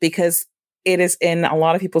fix it, because it is in a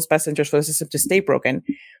lot of people's best interest for the system to stay broken.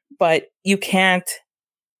 But you can't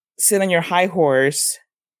sit on your high horse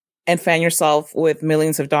and fan yourself with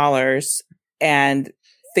millions of dollars and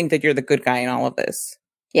think that you're the good guy in all of this.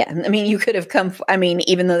 Yeah. I mean, you could have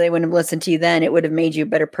even though they wouldn't have listened to you then, it would have made you a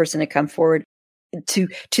better person to come forward to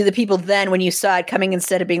the people then when you saw it coming,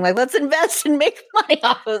 instead of being like, let's invest and make money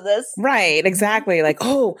off of this. Right. Exactly. Like,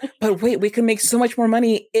 oh, but wait, we can make so much more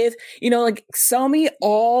money if, sell me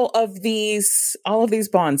all of these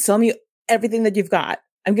bonds, sell me everything that you've got.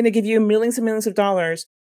 I'm going to give you millions and millions of dollars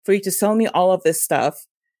for you to sell me all of this stuff.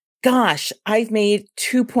 Gosh, I've made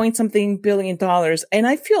 $2.something billion and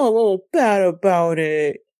I feel a little bad about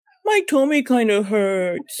it. My tummy kind of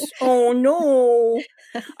hurts. Oh no.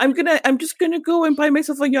 I'm just gonna go and buy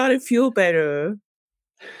myself a yacht and feel better.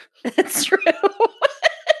 That's true.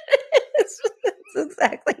 That's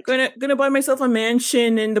exactly true. Gonna buy myself a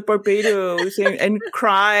mansion in the Barbados and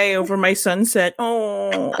cry over my sunset.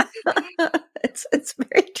 Oh. It's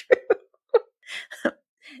very true.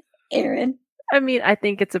 Aaron. I mean, I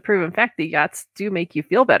think it's a proven fact that yachts do make you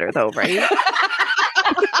feel better, though, right?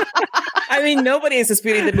 I mean, nobody is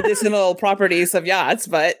disputing the medicinal properties of yachts,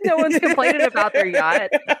 but no one's complaining about their yacht.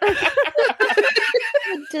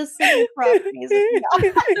 Medicinal properties of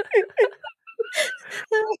yachts.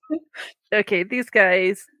 Okay, these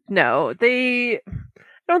guys, no, I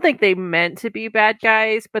don't think they meant to be bad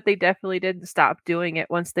guys, but they definitely didn't stop doing it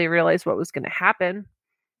once they realized what was going to happen.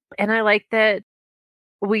 And I like that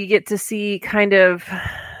we get to see kind of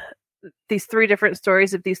these three different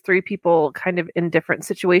stories of these three people kind of in different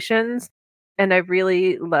situations. And I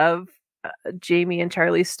really love Jamie and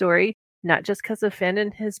Charlie's story, not just because of Finn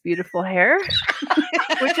and his beautiful hair,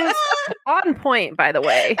 which is on point, by the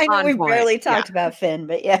way. I know we barely talked talked about Finn,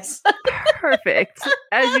 but yes. Perfect,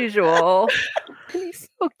 as usual. He's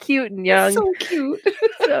so cute and young. So cute.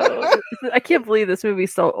 So I can't believe this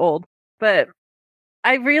movie's so old. But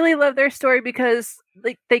I really love their story because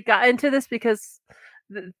they got into this because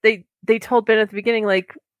they told Ben at the beginning,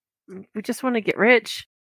 like, we just want to get rich.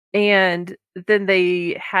 And then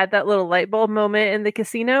they had that little light bulb moment in the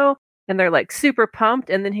casino and they're like super pumped,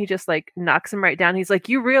 and then he just like knocks them right down. He's like,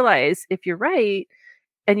 you realize if you're right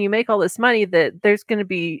and you make all this money that there's going to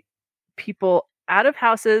be people out of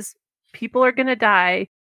houses, people are going to die.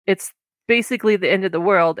 It's basically the end of the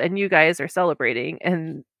world, and you guys are celebrating.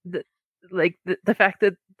 And the fact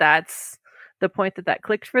that that's the point that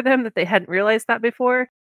clicked for them, that they hadn't realized that before, I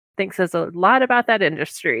think says a lot about that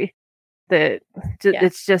industry. That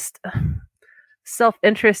it's just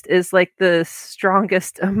self-interest is like the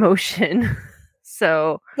strongest emotion.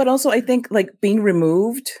 So, but also I think like being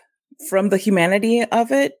removed from the humanity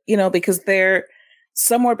of it, you know, because they're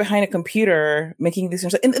somewhere behind a computer making these,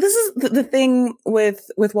 and this is the thing with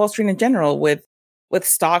Wall Street in general, with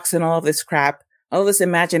stocks and all of this crap, all this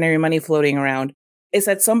imaginary money floating around, is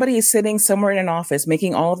that somebody is sitting somewhere in an office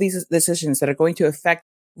making all of these decisions that are going to affect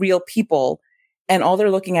real people, and all they're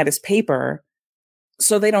looking at is paper.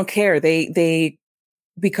 So they don't care. They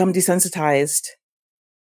become desensitized.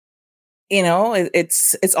 You know,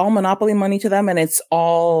 it's all monopoly money to them, and it's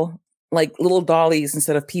all like little dollies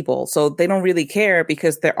instead of people. So they don't really care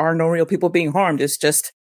because there are no real people being harmed. It's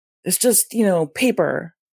just, you know,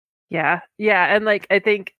 paper. Yeah. Yeah. And like, I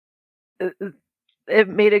think it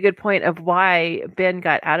made a good point of why Ben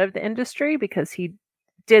got out of the industry, because he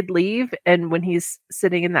did leave. And when he's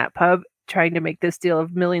sitting in that pub trying to make this deal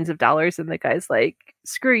of millions of dollars, and the guy's like,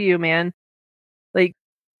 screw you, man. Like,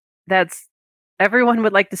 that's, everyone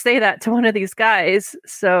would like to say that to one of these guys.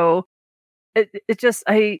 So it just,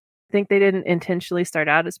 I think they didn't intentionally start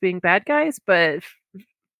out as being bad guys, but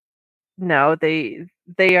no, they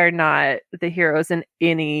are not the heroes in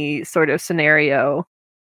any sort of scenario.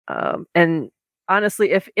 And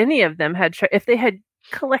honestly, if any of them had, if they had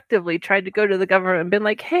collectively tried to go to the government and been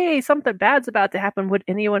like, hey, something bad's about to happen, would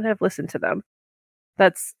anyone have listened to them?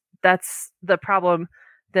 That's the problem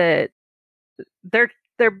that they're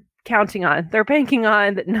counting on. They're banking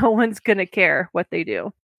on that no one's going to care what they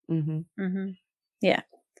do. Mm-hmm. Mm-hmm. Yeah.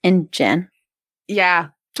 And Jen? Yeah.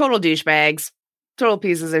 Total douchebags. Total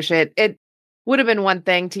pieces of shit. It would have been one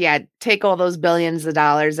thing to, take all those billions of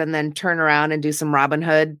dollars and then turn around and do some Robin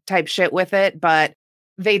Hood type shit with it, but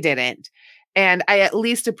they didn't. And I at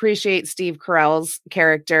least appreciate Steve Carell's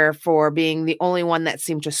character for being the only one that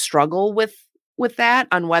seemed to struggle with that,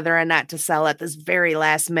 on whether or not to sell at this very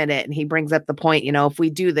last minute. And he brings up the point, you know, if we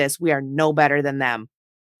do this, we are no better than them.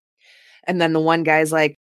 And then the one guy's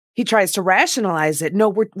like, he tries to rationalize it. No,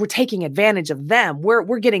 we're taking advantage of them.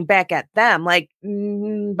 We're getting back at them. Like,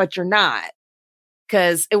 but you're not.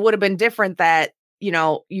 Because it would have been different that, you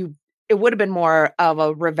know, it would have been more of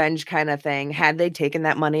a revenge kind of thing had they taken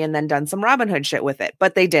that money and then done some Robin Hood shit with it.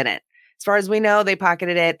 But they didn't. As far as we know, they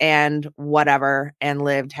pocketed it and whatever, and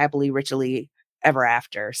lived happily, richly ever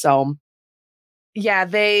after. So yeah,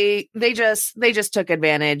 they just took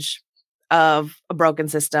advantage of a broken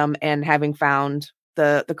system and having found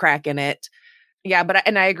the crack in it. Yeah, but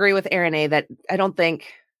I agree with Aaron A that I don't think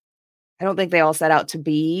they all set out to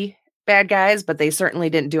be bad guys, but they certainly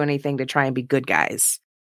didn't do anything to try and be good guys.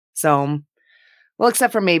 So, well,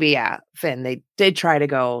 except for maybe, Finn, they did try to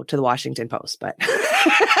go to the Washington Post, but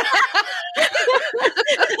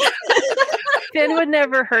Finn would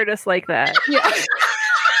never hurt us like that. Yeah.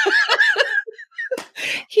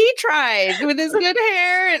 He tried with his good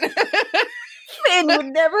hair. And Finn would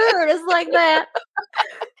never hurt us like that.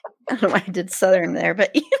 I don't know why I did Southern there,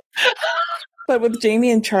 but but with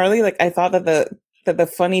Jamie and Charlie, like I thought that the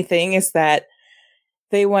funny thing is that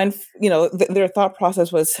they went, you know, their thought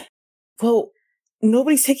process was, well,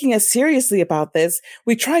 nobody's taking us seriously about this.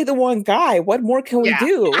 We tried the one guy. What more can we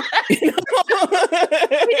do? You know?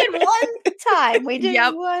 We did one time.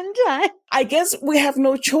 One time. I guess we have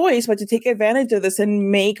no choice but to take advantage of this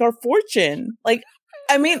and make our fortune. Like,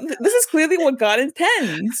 I mean, this is clearly what God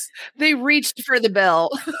intends. They reached for the bill.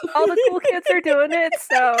 All the cool kids are doing it,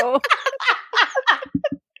 so.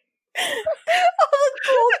 All the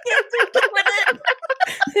cool kids are doing it.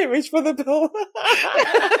 They reach for the bill.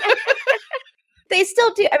 They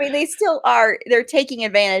still do. I mean, they still are. They're taking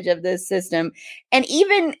advantage of this system. And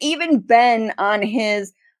even Ben on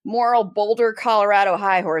his moral Boulder, Colorado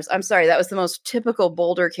high horse. I'm sorry, that was the most typical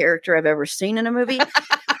Boulder character I've ever seen in a movie.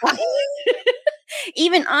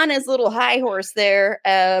 Even on his little high horse there,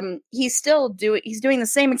 he's doing the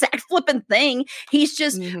same exact flipping thing. He's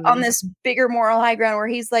just on this bigger moral high ground where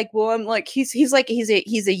he's like, well, I'm like, he's a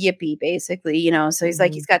yippie basically, you know? So he's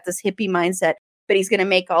like, he's got this hippie mindset, but he's going to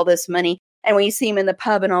make all this money. And when you see him in the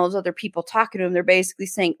pub and all those other people talking to him, they're basically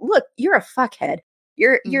saying, look, you're a fuckhead.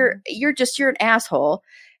 You're an asshole.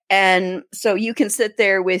 And so you can sit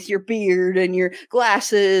there with your beard and your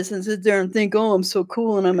glasses and sit there and think, oh, I'm so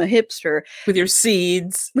cool and I'm a hipster. With your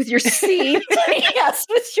seeds. With your seeds. Yes,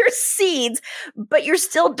 with your seeds. But you're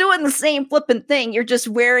still doing the same flippant thing. You're just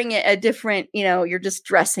wearing it a different, you're just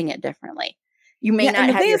dressing it differently. You may not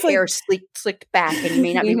have your hair slicked back and you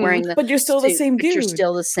may not be wearing the but you're still the same dude. You're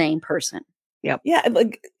still the same person. Yep. Yeah,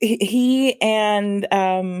 like he and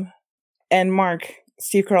Mark,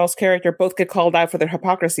 Steve Carell's character, both get called out for their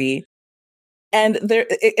hypocrisy. And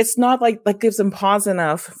it's not like gives them pause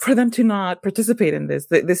enough for them to not participate in this.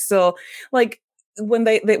 They still, like, when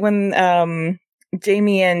when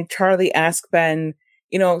Jamie and Charlie ask Ben,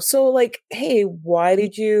 so like, hey, why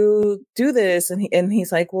did you do this? And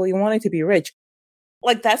he's like, well, you wanted to be rich.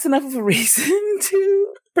 Like, that's enough of a reason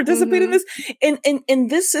to participate in this. In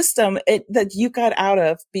this system that you got out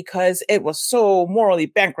of because it was so morally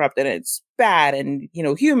bankrupt and it's bad and,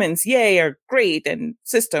 humans, yay, are great and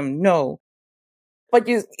system, no. But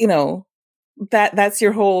that's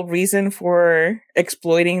your whole reason for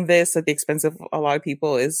exploiting this at the expense of a lot of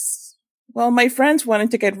people is, well, my friends wanted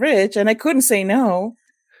to get rich and I couldn't say no.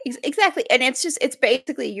 Exactly. And it's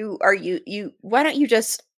basically why don't you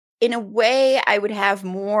just, in a way, I would have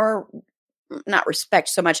more, not respect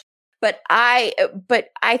so much, but I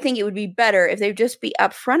think it would be better if they just be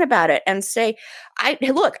upfront about it and say, I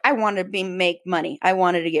wanted to make money. I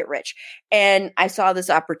wanted to get rich. And I saw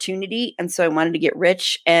this opportunity. And so I wanted to get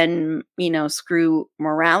rich and, screw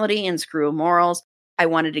morality and screw morals. I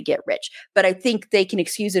wanted to get rich. But I think they can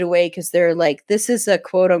excuse it away because they're like, this is a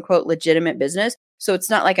quote unquote legitimate business. So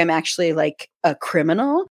it's not like I'm actually like a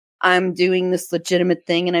criminal. I'm doing this legitimate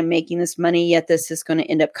thing and I'm making this money, yet this is going to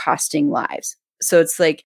end up costing lives. So it's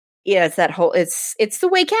like, yeah, it's that whole, it's the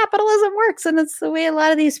way capitalism works. And it's the way a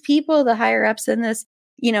lot of these people, the higher ups in this,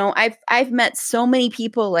 I've met so many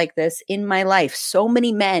people like this in my life, so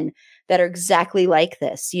many men that are exactly like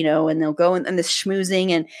this, and they'll go and this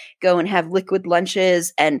schmoozing and go and have liquid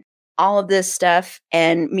lunches and all of this stuff.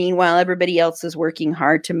 And meanwhile, everybody else is working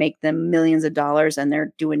hard to make them millions of dollars and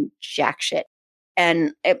they're doing jack shit.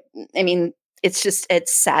 And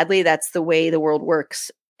it's sadly, that's the way the world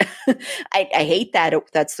works. I hate that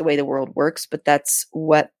that's the way the world works, but that's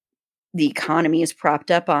what the economy is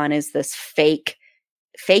propped up on, is this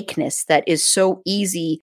fakeness that is so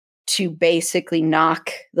easy to basically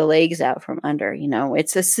knock the legs out from under.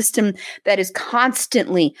 It's a system that is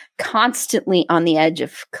constantly on the edge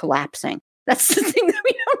of collapsing. That's the thing that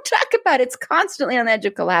we don't talk about. It's constantly on the edge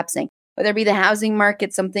of collapsing, whether it be the housing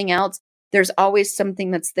market, something else. There's always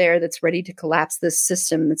something that's there that's ready to collapse this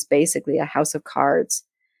system that's basically a house of cards,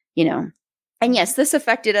 And yes, this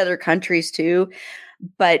affected other countries too.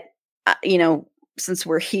 But, since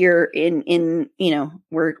we're here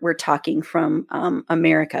we're talking from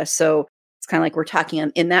America. So it's kind of like we're talking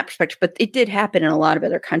in that perspective. But it did happen in a lot of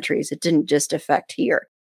other countries. It didn't just affect here.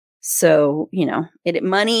 So,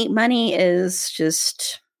 money is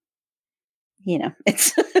just...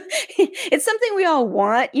 it's it's something we all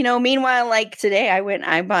want, meanwhile, like today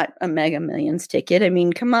I bought a Mega Millions ticket. I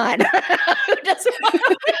mean, come on. Who doesn't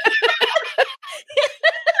want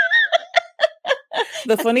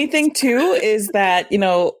The funny thing too is that,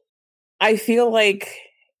 I feel like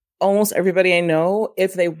almost everybody I know,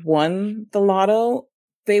 if they won the lotto,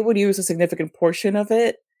 they would use a significant portion of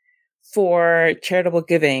it for charitable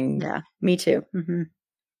giving. Yeah, me too. Mm-hmm.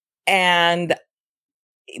 And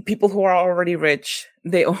people who are already rich,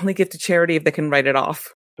 they only give to charity if they can write it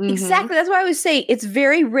off. Mm-hmm. Exactly. That's why I always say it's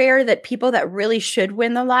very rare that people that really should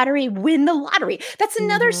win the lottery win the lottery. That's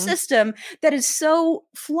another system that is so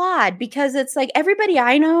flawed, because it's like everybody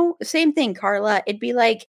I know, same thing, Carla. It'd be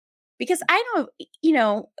like, because I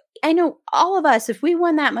know all of us, if we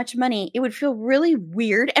won that much money, it would feel really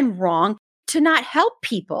weird and wrong to not help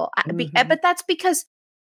people. But that's because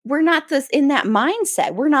we're not in that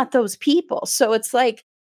mindset. We're not those people. So it's like,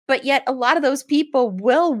 but yet a lot of those people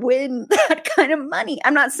will win that kind of money.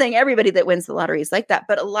 I'm not saying everybody that wins the lottery is like that,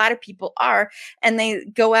 but a lot of people are, and they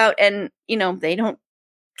go out and, they don't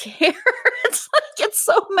care. It's like, it's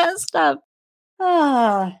so messed up.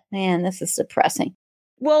 Oh man, this is depressing.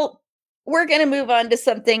 Well, we're going to move on to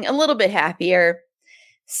something a little bit happier.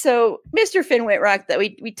 So Mr. Finn Wittrock, that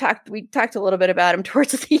we talked a little bit about him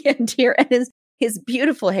towards the end here, and his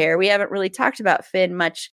beautiful hair. We haven't really talked about Finn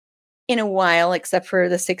much in a while, except for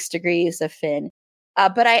the 6 degrees of Finn.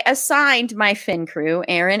 But I assigned my Finn crew,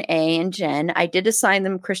 Aaron A. and Jen, I did assign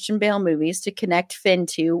them Christian Bale movies to connect Finn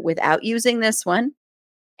to without using this one.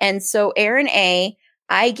 And so Aaron A.,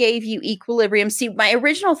 I gave you Equilibrium. See, my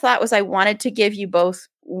original thought was I wanted to give you both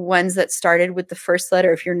ones that started with the first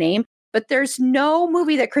letter of your name, but there's no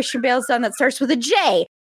movie that Christian Bale's done that starts with a J.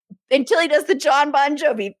 until he does the John Bon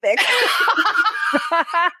Jovi fix.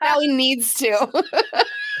 Now he needs to.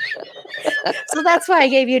 So that's why I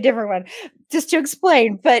gave you a different one, just to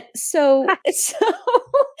explain. But so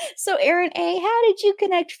Aaron A., how did you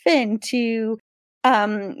connect Finn to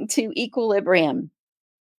Equilibrium?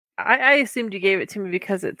 I assumed you gave it to me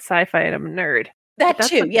because it's sci-fi and I'm a nerd. That That's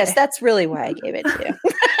too. okay. Yes, that's really why I gave it to you.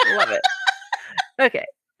 Love it. Okay.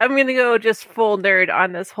 I'm going to go just full nerd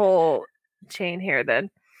on this whole chain here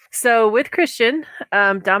then. So with Christian,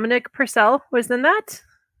 Dominic Purcell was in that.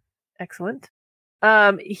 Excellent.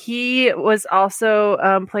 He was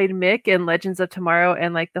also played Mick in Legends of Tomorrow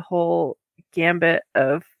and like the whole gambit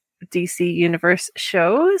of DC Universe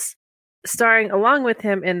shows. Starring along with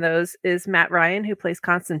him in those is Matt Ryan, who plays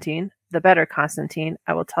Constantine, the better Constantine.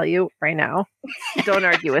 I will tell you right now. Don't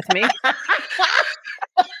argue with me.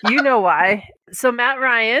 You know why. So Matt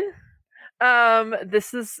Ryan,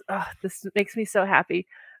 this makes me so happy.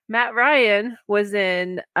 Matt Ryan was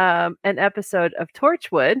in an episode of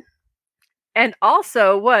Torchwood, and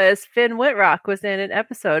also was Finn Wittrock was in an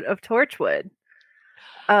episode of Torchwood.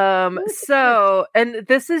 So, and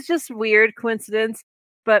this is just weird coincidence,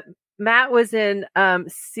 but Matt was in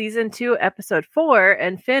season 2, episode 4,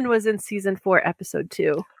 and Finn was in season 4, episode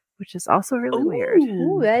 2, which is also really weird.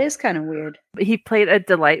 Ooh, that is kind of weird. He played a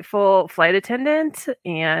delightful flight attendant,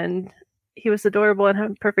 and he was adorable and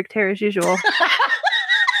had perfect hair as usual.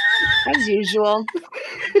 As usual.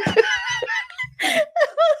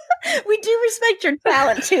 We do respect your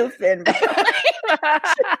talent too, Finn.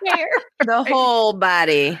 The whole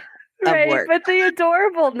body of Right, work. but the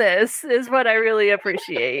adorableness is what I really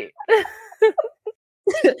appreciate.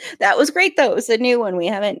 That was great, though. It was a new one. We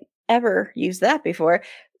haven't ever used that before.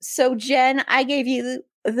 So, Jen, I gave you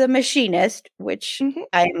the Machinist, which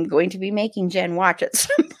I am going to be making Jen watch at some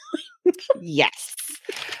point. Yes.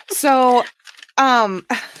 So, all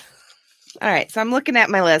right. So I'm looking at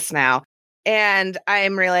my list now, and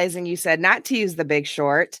I'm realizing you said not to use The Big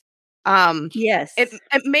Short. Yes, it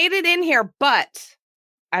made it in here, but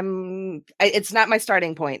it's not my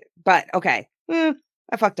starting point. But okay, I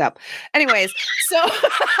fucked up. Anyways, so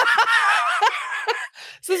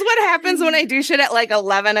this is what happens when I do shit at like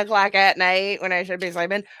 11 o'clock at night when I should be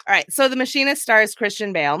sleeping. All right. So The Machinist stars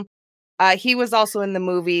Christian Bale. He was also in the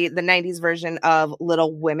movie, the 90s version of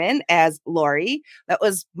Little Women as Laurie. That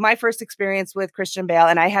was my first experience with Christian Bale,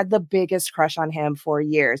 and I had the biggest crush on him for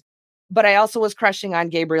years. But I also was crushing on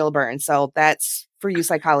Gabriel Byrne, so that's for you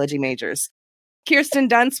psychology majors. Kirsten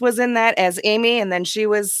Dunst was in that as Amy, and then she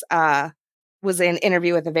was in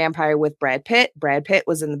Interview with a Vampire with Brad Pitt. Brad Pitt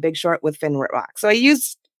was in The Big Short with Finn Wittrock. So I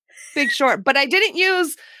used Big Short, but I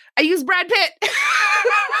used Brad Pitt.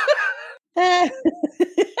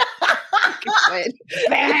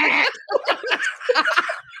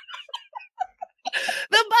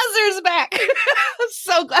 The buzzer's back. I'm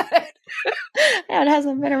so glad. Yeah, it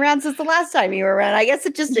hasn't been around since the last time you were around. I guess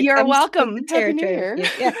it just You're welcome. Happy New Year.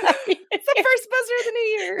 Yeah. It's the first buzzer of the new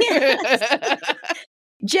year.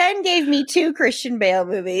 Jen gave me 2 Christian Bale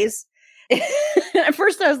movies. At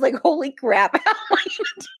first, I was like, "Holy crap!"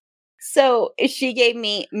 So she gave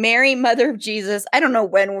me Mary, Mother of Jesus. I don't know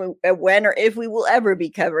when or if we will ever be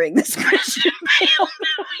covering this Christian Bale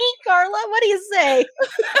movie. Carla, what do you say?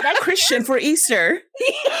 That's Christian for Easter.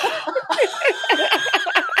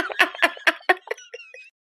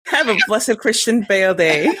 Have a blessed Christian Bale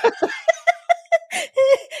Day.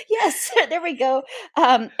 Yes, there we go.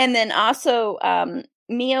 And then also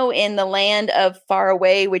Mio in the Land of Far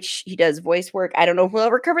Away, which he does voice work. I don't know if we'll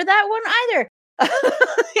ever cover that one either.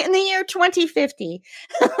 In the year 2050,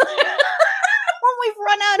 when we've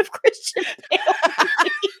run out of Christian Bale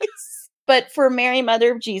movies. But for Mary,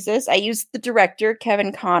 Mother of Jesus, I used the director,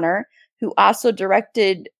 Kevin Connor, who also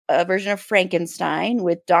directed a version of Frankenstein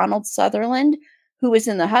with Donald Sutherland, who was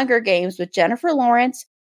in The Hunger Games with Jennifer Lawrence,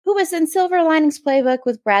 who was in Silver Linings Playbook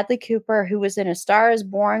with Bradley Cooper, who was in A Star is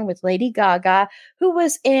Born with Lady Gaga, who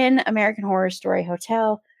was in American Horror Story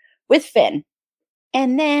Hotel with Finn.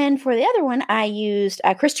 And then for the other one, I used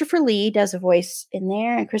Christopher Lee does a voice in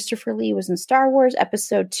there. And Christopher Lee was in Star Wars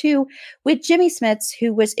Episode 2 with Jimmy Smits,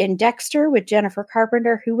 who was in Dexter with Jennifer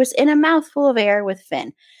Carpenter, who was in A Mouthful of Air with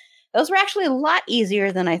Finn. Those were actually a lot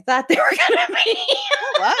easier than I thought they were going to be.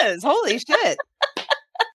 It was. Holy shit.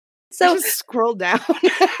 So just scroll down.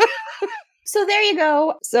 So there you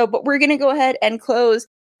go. So, but we're going to go ahead and close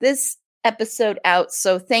this episode out.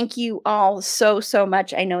 So thank you all so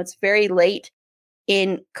much. I know it's very late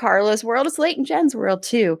in Carla's world. It's late in Jen's world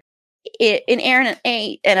too. In Aaron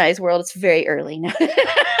and I's world, it's very early now.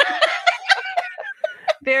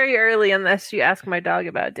 Very early, unless you ask my dog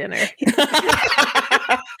about dinner.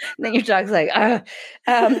 then your dog's like,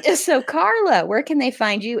 so Carla, where can they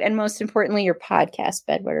find you? And most importantly, your podcast,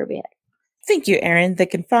 Bedwetter Behead. Thank you, Erin. They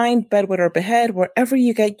can find Bedwetter Behead wherever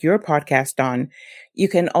you get your podcast on. You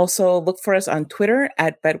can also look for us on Twitter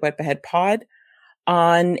at bedwetbeheadpod,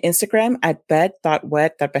 on Instagram at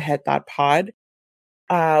bed.wet.behead.pod.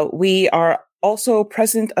 We are also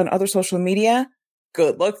present on other social media.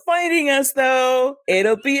 Good luck finding us, though.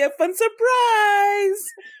 It'll be a fun surprise.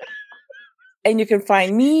 And you can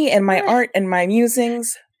find me and my art and my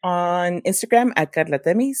musings on Instagram at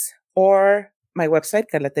Carlatemis or my website,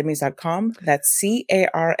 carlatemis.com. That's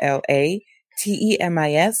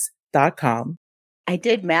CARLATEMIS.com. I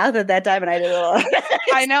did mouth it that time, and I did a little.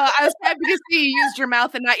 I know. I was happy to see you used your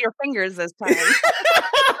mouth and not your fingers this time.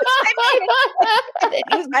 I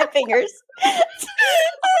didn't use my fingers.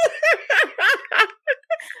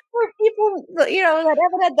 For people, that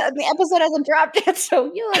haven't had the episode hasn't dropped yet, so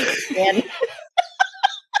you'll understand.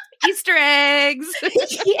 Easter eggs.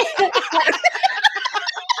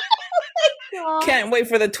 Can't wait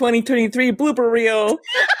for the 2023 blooper reel.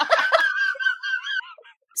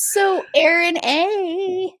 So, Erin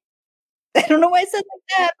A. I don't know why I said like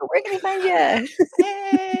that, but where can I find you?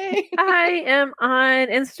 Hey. I am on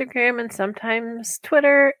Instagram and sometimes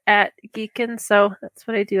Twitter at Geekin. So that's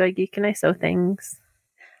what I do. I geek and I sew things.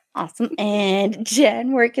 Awesome. And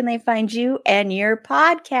Jen, where can they find you and your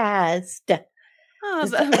podcast?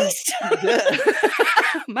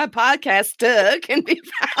 My podcast can be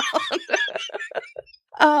found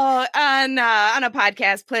on a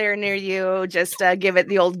podcast player near you. Just give it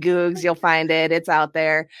the old Googs. You'll find it. It's out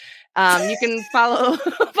there. You can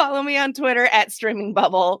follow me on Twitter at Streaming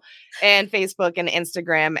Bubble and Facebook and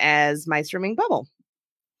Instagram as My Streaming Bubble.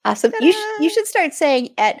 Awesome. You should start saying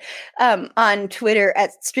at on Twitter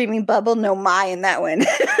at Streaming Bubble. No my in that one.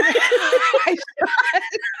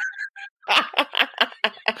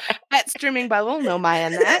 At Streaming Bubble, no my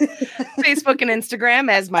in that. Facebook and Instagram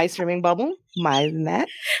as My Streaming Bubble. My in that.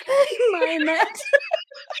 My in that.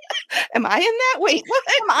 Am I in that? Wait, what?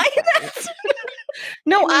 Am I in that?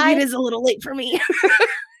 No, it is a little late for me.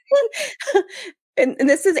 And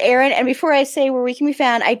this is Erin. And before I say where we can be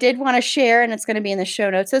found, I did want to share, and it's going to be in the show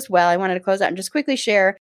notes as well. I wanted to close out and just quickly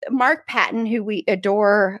share Mark Patton, who we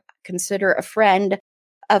adore, consider a friend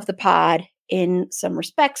of the pod in some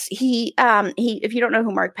respects. He, if you don't know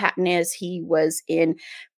who Mark Patton is, he was in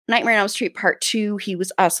Nightmare on Elm Street Part 2. He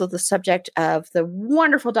was also the subject of the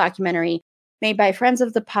wonderful documentary made by friends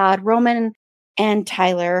of the pod, Roman and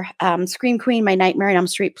Tyler, Scream Queen, My Nightmare on Elm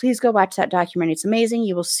Street. Please go watch that documentary. It's amazing.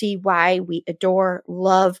 You will see why we adore,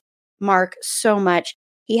 love Mark so much.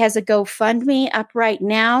 He has a GoFundMe up right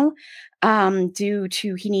now due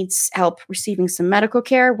to he needs help receiving some medical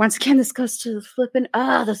care. Once again, this goes to the flipping,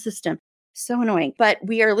 the system. So annoying. But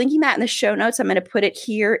we are linking that in the show notes. I'm going to put it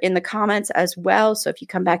here in the comments as well. So if you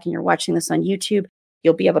come back and you're watching this on YouTube,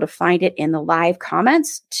 you'll be able to find it in the live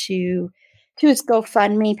comments to his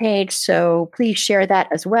GoFundMe page. So please share that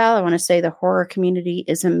as well. I want to say the horror community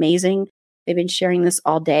is amazing. They've been sharing this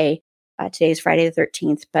all day. Today is Friday the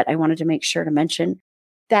 13th, but I wanted to make sure to mention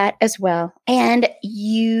that as well. And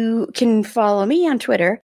you can follow me on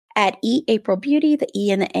Twitter at eAprilBeauty. The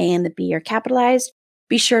E and the A and the B are capitalized.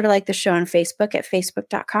 Be sure to like the show on Facebook at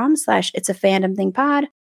facebook.com/it'safandomthingpod.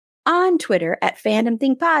 On Twitter at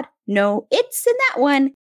fandomthingpod. No, it's in that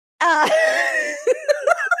one.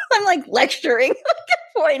 I'm like lecturing,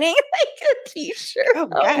 pointing like a t-shirt. Oh,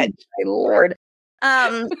 God. My Lord.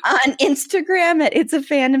 On Instagram at It's a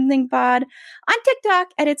Fandom Thing Pod. On TikTok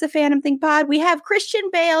at It's a Fandom Thing Pod. We have Christian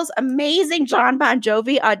Bale's amazing John Bon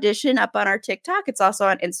Jovi audition up on our TikTok. It's also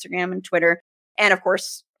on Instagram and Twitter. And of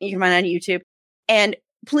course, you can find it on YouTube. And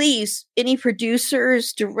please, any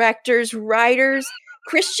producers, directors, writers,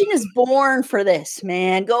 Christian is born for this,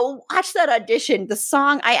 man. Go watch that audition. The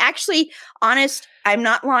song, I'm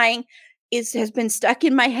not lying, has been stuck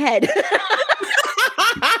in my head. It's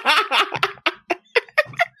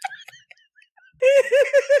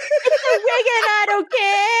a wig and I don't care.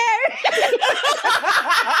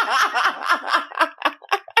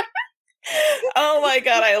 Oh my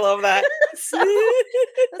God, I love that. So,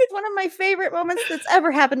 that's one of my favorite moments that's ever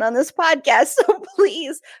happened on this podcast. So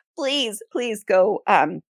please go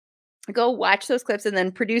watch those clips, and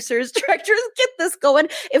then producers, directors, get this going.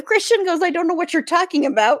 If Christian goes, I don't know what you're talking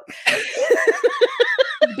about.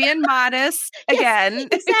 Being modest again.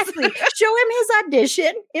 Exactly. Show him his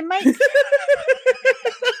audition. It might.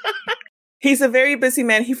 He's a very busy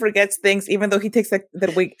man. He forgets things, even though he takes the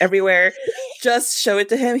wig everywhere. Just show it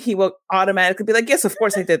to him. He will automatically be like, yes, of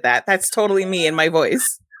course I did that. That's totally me in my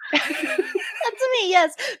voice. That's me,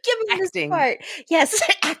 yes. Give me this part. Yes,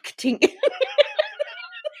 acting.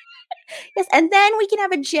 Yes, and then we can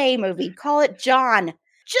have a J movie. Call it John.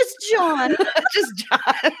 Just John. Just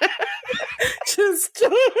John. Just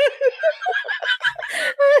John.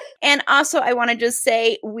 And also, I want to just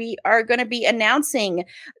say we are going to be announcing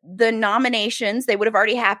the nominations. They would have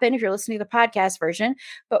already happened if you're listening to the podcast version,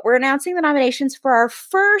 but we're announcing the nominations for our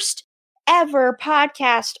first ever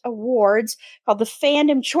podcast awards called the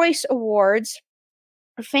Fandom Choice Awards.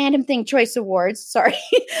 Fandom Thing Choice Awards. Sorry.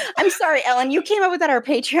 I'm sorry, Ellen. You came up with that, our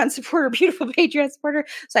Patreon supporter, beautiful Patreon supporter.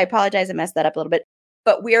 So I apologize. I messed that up a little bit.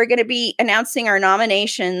 But we are going to be announcing our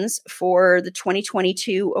nominations for the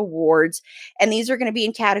 2022 awards. And these are going to be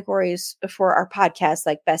in categories for our podcast,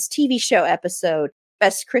 like Best TV Show Episode,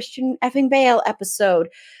 Best Christian effing Bale Episode,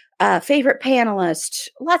 Favorite Panelist,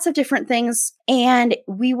 lots of different things. And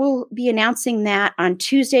we will be announcing that on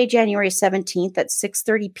Tuesday, January 17th at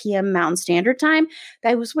 6:30 p.m. Mountain Standard Time.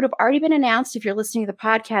 Those would have already been announced if you're listening to the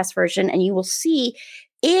podcast version. And you will see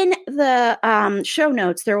in the show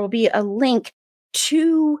notes, there will be a link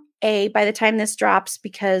to by the time this drops,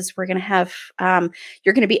 because we're going to have,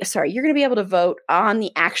 you're going to be able to vote on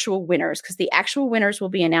the actual winners, because the actual winners will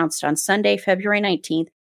be announced on Sunday, February 19th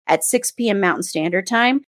at 6 p.m. Mountain Standard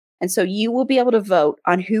Time. And so you will be able to vote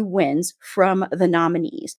on who wins from the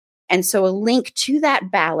nominees. And so a link to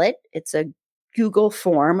that ballot, it's a Google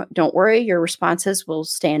form. Don't worry, your responses will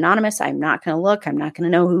stay anonymous. I'm not going to look. I'm not going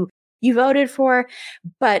to know who you voted for,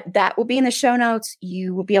 but that will be in the show notes.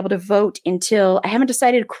 You will be able to vote until, I haven't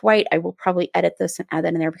decided quite. I will probably edit this and add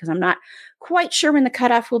that in there because I'm not quite sure when the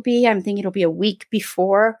cutoff will be. I'm thinking it'll be a week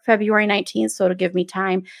before February 19th. So it'll give me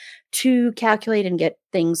time to calculate and get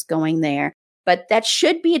things going there. But that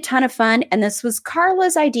should be a ton of fun. And this was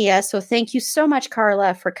Carla's idea. So thank you so much,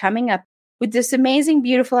 Carla, for coming up with this amazing,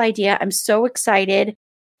 beautiful idea. I'm so excited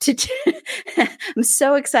I'm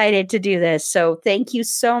so excited to do this. So thank you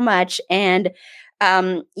so much. And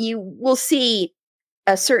you will see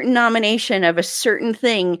a certain nomination of a certain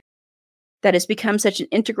thing that has become such an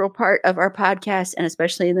integral part of our podcast, and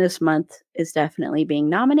especially in this month, is definitely being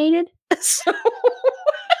nominated. So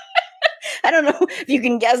I don't know if you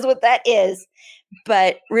can guess what that is,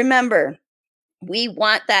 but remember, we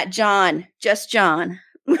want that John, just John.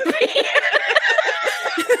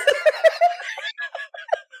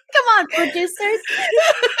 Come on, producers.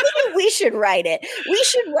 We should write it.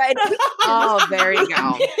 Oh, there you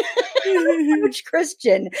go. Coach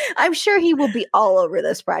Christian. I'm sure he will be all over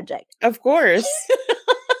this project. Of course.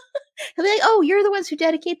 He'll be like, oh, you're the ones who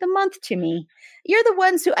dedicate the month to me. You're the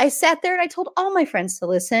ones who I sat there and I told all my friends to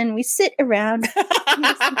listen. We sit around and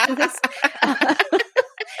listen to this.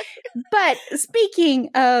 But speaking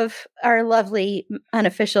of our lovely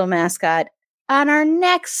unofficial mascot, on our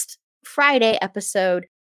next Friday episode,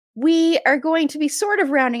 we are going to be sort of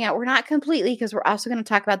rounding out. We're not completely, because we're also going to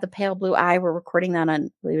talk about the Pale Blue Eye. We're recording that on, I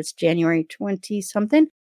believe it's January 20-something.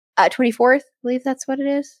 24th, I believe that's what it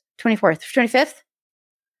is. 24th, 25th.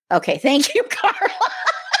 Okay, thank you, Carla.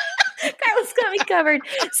 Carla's got me covered.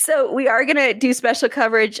 So we are going to do special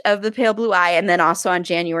coverage of the Pale Blue Eye. And then also on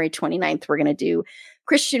January 29th, we're going to do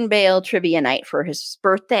Christian Bale Trivia Night for his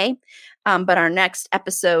birthday. But our next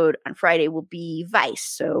episode on Friday will be Vice.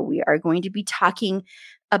 So we are going to be talking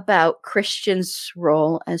about Christian's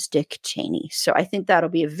role as Dick Cheney. So I think that'll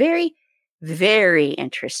be a very, very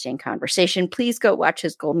interesting conversation. Please go watch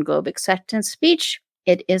his Golden Globe acceptance speech.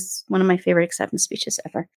 It is one of my favorite acceptance speeches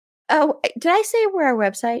ever. Oh, did I say we're our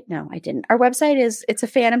website? No, I didn't. Our website is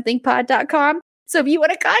it'safandomthingpod.com. So if you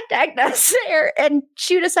want to contact us there and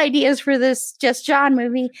shoot us ideas for this Just John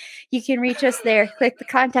movie, you can reach us there. Click the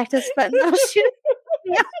contact us button. I'll shoot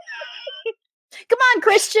it. Come on,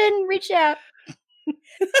 Christian, reach out. I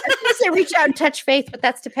was going to say reach out and touch faith, but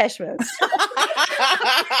that's Depeche Mode.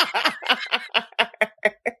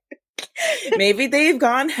 Maybe Dave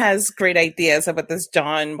Gahan has great ideas about this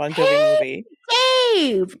John Bon Jovi movie.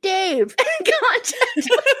 Dave, contact.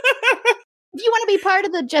 If you want to be part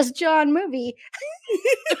of the Just John movie,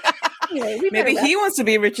 anyway, maybe he wants to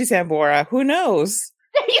be Richie Sambora. Who knows?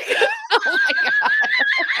 Oh my God.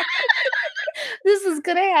 This is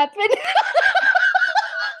going to happen.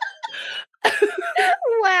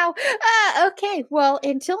 Wow. Okay. Well,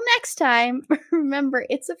 until next time, remember,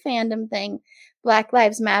 it's a fandom thing. Black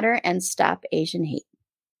Lives Matter and stop Asian hate.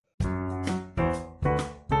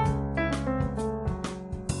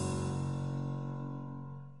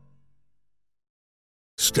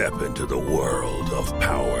 Step into the world of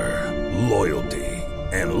power, loyalty,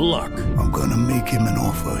 and luck. I'm gonna make him an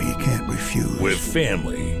offer he can't refuse. With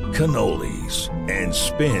family, cannolis, and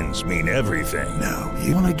spins mean everything. Now,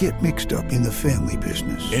 you wanna get mixed up in the family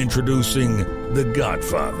business. Introducing The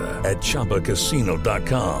Godfather at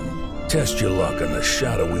ChumbaCasino.com. Test your luck in the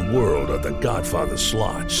shadowy world of The Godfather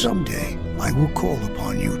slot. Someday, I will call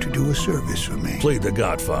upon you to do a service for me. Play The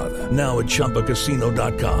Godfather, now at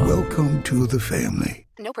ChumbaCasino.com. Welcome to the family.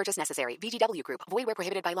 No purchase necessary. VGW Group. Void where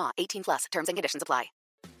prohibited by law. 18 plus. Terms and conditions apply.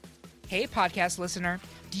 Hey, podcast listener.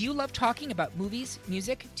 Do you love talking about movies,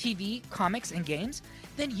 music, TV, comics, and games?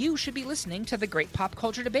 Then you should be listening to The Great Pop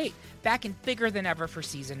Culture Debate, back and bigger than ever for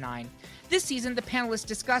Season 9. This season, the panelists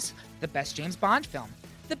discuss the best James Bond film,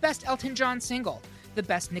 the best Elton John single, the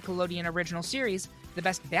best Nickelodeon original series, the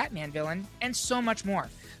best Batman villain, and so much more.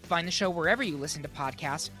 Find the show wherever you listen to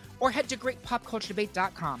podcasts, or head to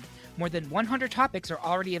greatpopculturedebate.com. More than 100 topics are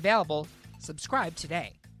already available. Subscribe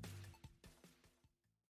today.